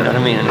late, you know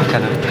what I mean? And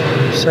kind of.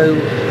 So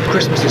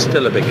Christmas is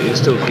still a big. It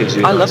still gives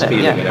you a I love nice it.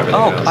 feeling Yeah. and everything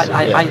Oh,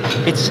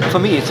 else. it's for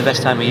me. It's the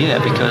best time of year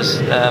because.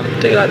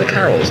 Do you like the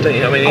carols? Don't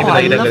you? I mean, even though I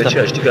you don't love go to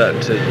them. church, do you go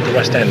out to the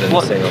West End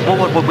and sing?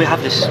 Well, we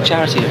have this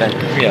charity event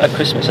Yeah. at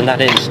Christmas, and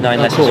that is 9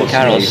 Of lessons course, and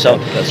carols. yeah, So,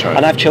 that's right.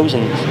 and I've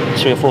chosen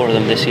 3 or 4 of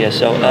them this year.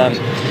 So,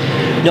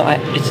 no,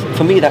 it's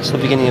for me that's the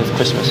beginning of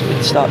Christmas.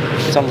 It's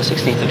on the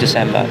 16th of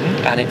December,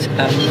 and it's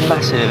a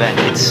massive event.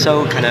 It's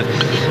so kind of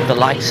the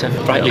lights are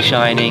brightly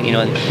shining, you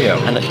know,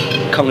 and the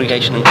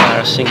congregation and choir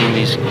are singing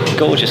these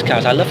gorgeous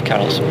carols. I love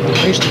carols.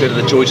 I used to go to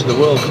the Joy to the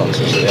World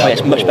concerts. Oh,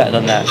 it's much better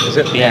than that. Is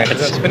it? Yeah,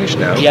 that's finished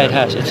now. Yeah, it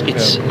has. It's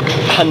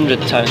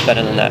 100 times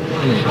better than that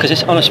because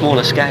it's on a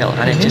smaller scale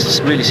and it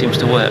just really seems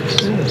to work.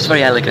 It's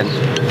very elegant.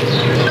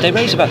 They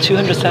raise about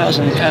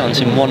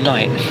 £200,000 in one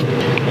night,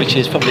 which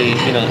is probably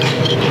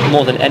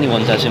more than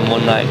anyone does in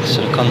one night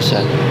sort of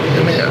concert.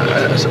 I mean,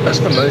 as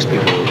for most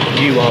people,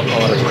 you are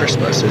part of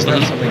Christmas. Is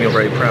that something you're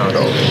very proud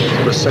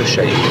of? Or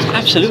associated?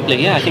 Absolutely,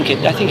 yeah. I think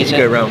it's you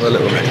go around with a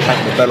little red flag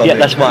and the bell on yeah, it.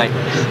 that's why.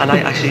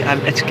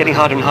 And it's getting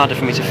harder and harder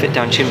for me to fit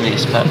down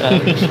chimneys, but.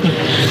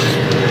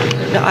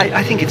 No,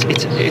 I think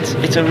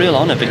it's a real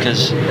honour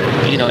because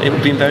it would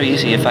have been very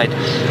easy if I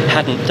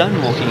hadn't done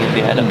Walking in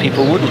the Air and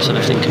people wouldn't sort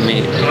of think of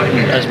me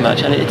as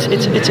much, and it's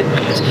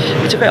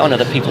a great honour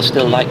that people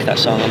still like that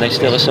song and they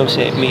still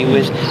associate me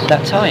with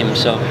that time.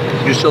 So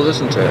you still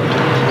listen to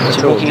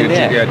it? To Walking in the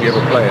Air? Yeah, do you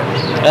ever play it?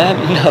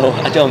 No,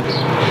 I don't.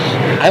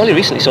 I only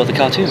recently saw the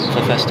cartoon for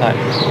the first time.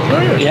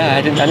 Oh, yeah,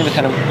 I never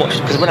kind of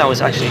watched because when I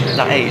was actually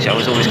that age, I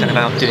was always kind of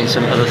out doing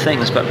some other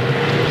things. But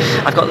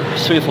I've got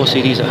 3 or 4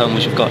 CDs at home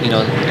which have got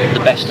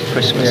the best of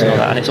Christmas and all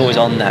that, and it's always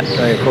on that.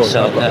 Yeah, of course.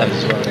 So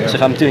so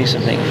if I'm doing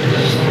something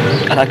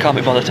and I can't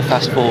be bothered to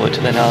fast forward,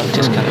 then I'll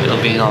just kind of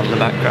it'll be on in the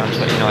background.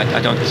 But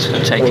I don't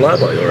sort of take. Well, I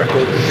bought your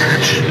record,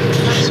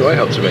 so I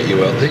helped to make you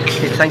wealthy.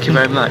 Thank you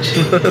very much.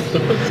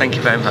 Thank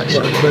you very much.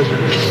 My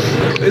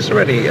pleasure. Is there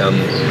any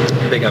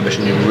big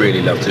ambition you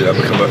really love to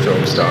become a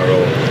film star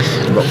or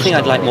rock The thing I'd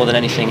star? like more than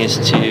anything is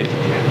to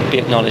be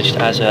acknowledged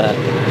as a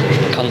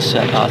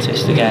concert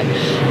artist again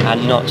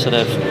and not sort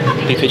of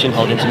be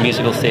pigeonholed into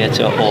musical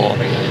theatre or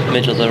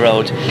middle of the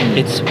road.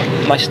 It's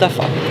my stuff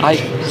I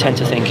tend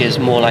to think is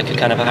more like a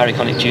kind of a Harry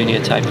Connick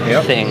Jr. type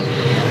thing,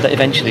 that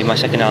eventually my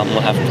second album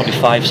will have probably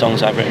 5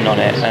 songs I've written on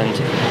it,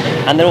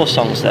 and they're all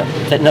songs that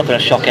they're not going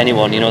to shock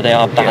anyone, they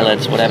are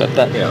ballads, whatever,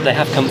 but they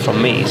have come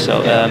from me,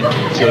 so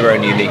So your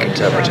own unique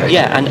interpretation.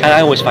 yeah, and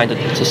I always find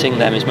that to sing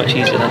them is much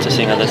easier than to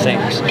sing other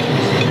things.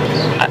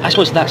 I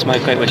suppose that's my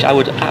great wish. I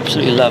would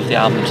absolutely love the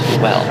album to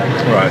do well.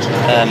 Right.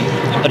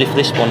 But if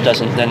this one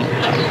doesn't, then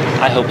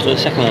I hope that the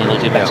second one will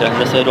do better and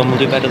the third one will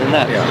do better than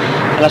that. Yeah.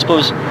 And I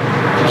suppose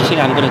the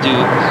thing I'm going to do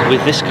with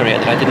this career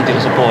that I didn't do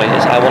as a boy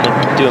is I want to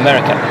do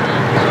America.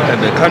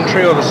 And the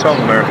country or the song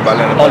America by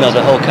Leonard Oh no,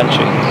 Bernstein? the whole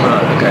country.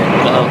 Oh, okay.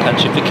 The whole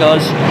country,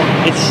 because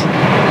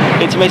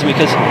it's amazing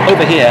because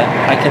over here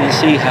I can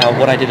see how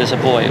what I did as a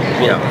boy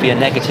will be a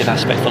negative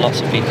aspect for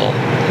lots of people,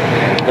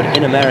 but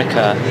in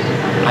America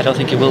I don't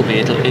think it will be.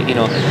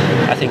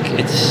 I think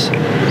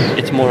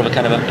it's more of a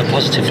kind of a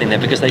positive thing there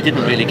because they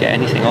didn't really get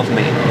anything of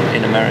me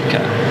in America.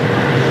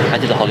 I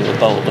did the Hollywood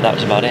Bowl, but that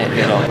was about it.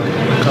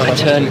 I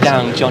turned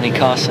down Johnny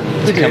Carson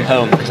to come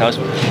home because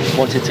I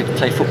wanted to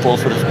play football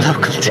for the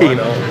local team.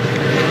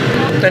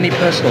 Any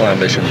personal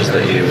ambitions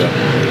that you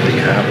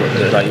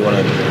have, like you want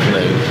to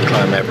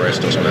climb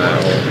Everest or something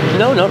like that?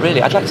 No, not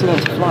really. I'd like to learn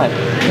to fly.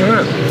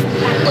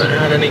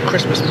 Had any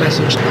Christmas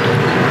message?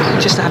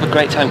 Just to have a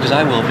great time because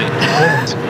I will be.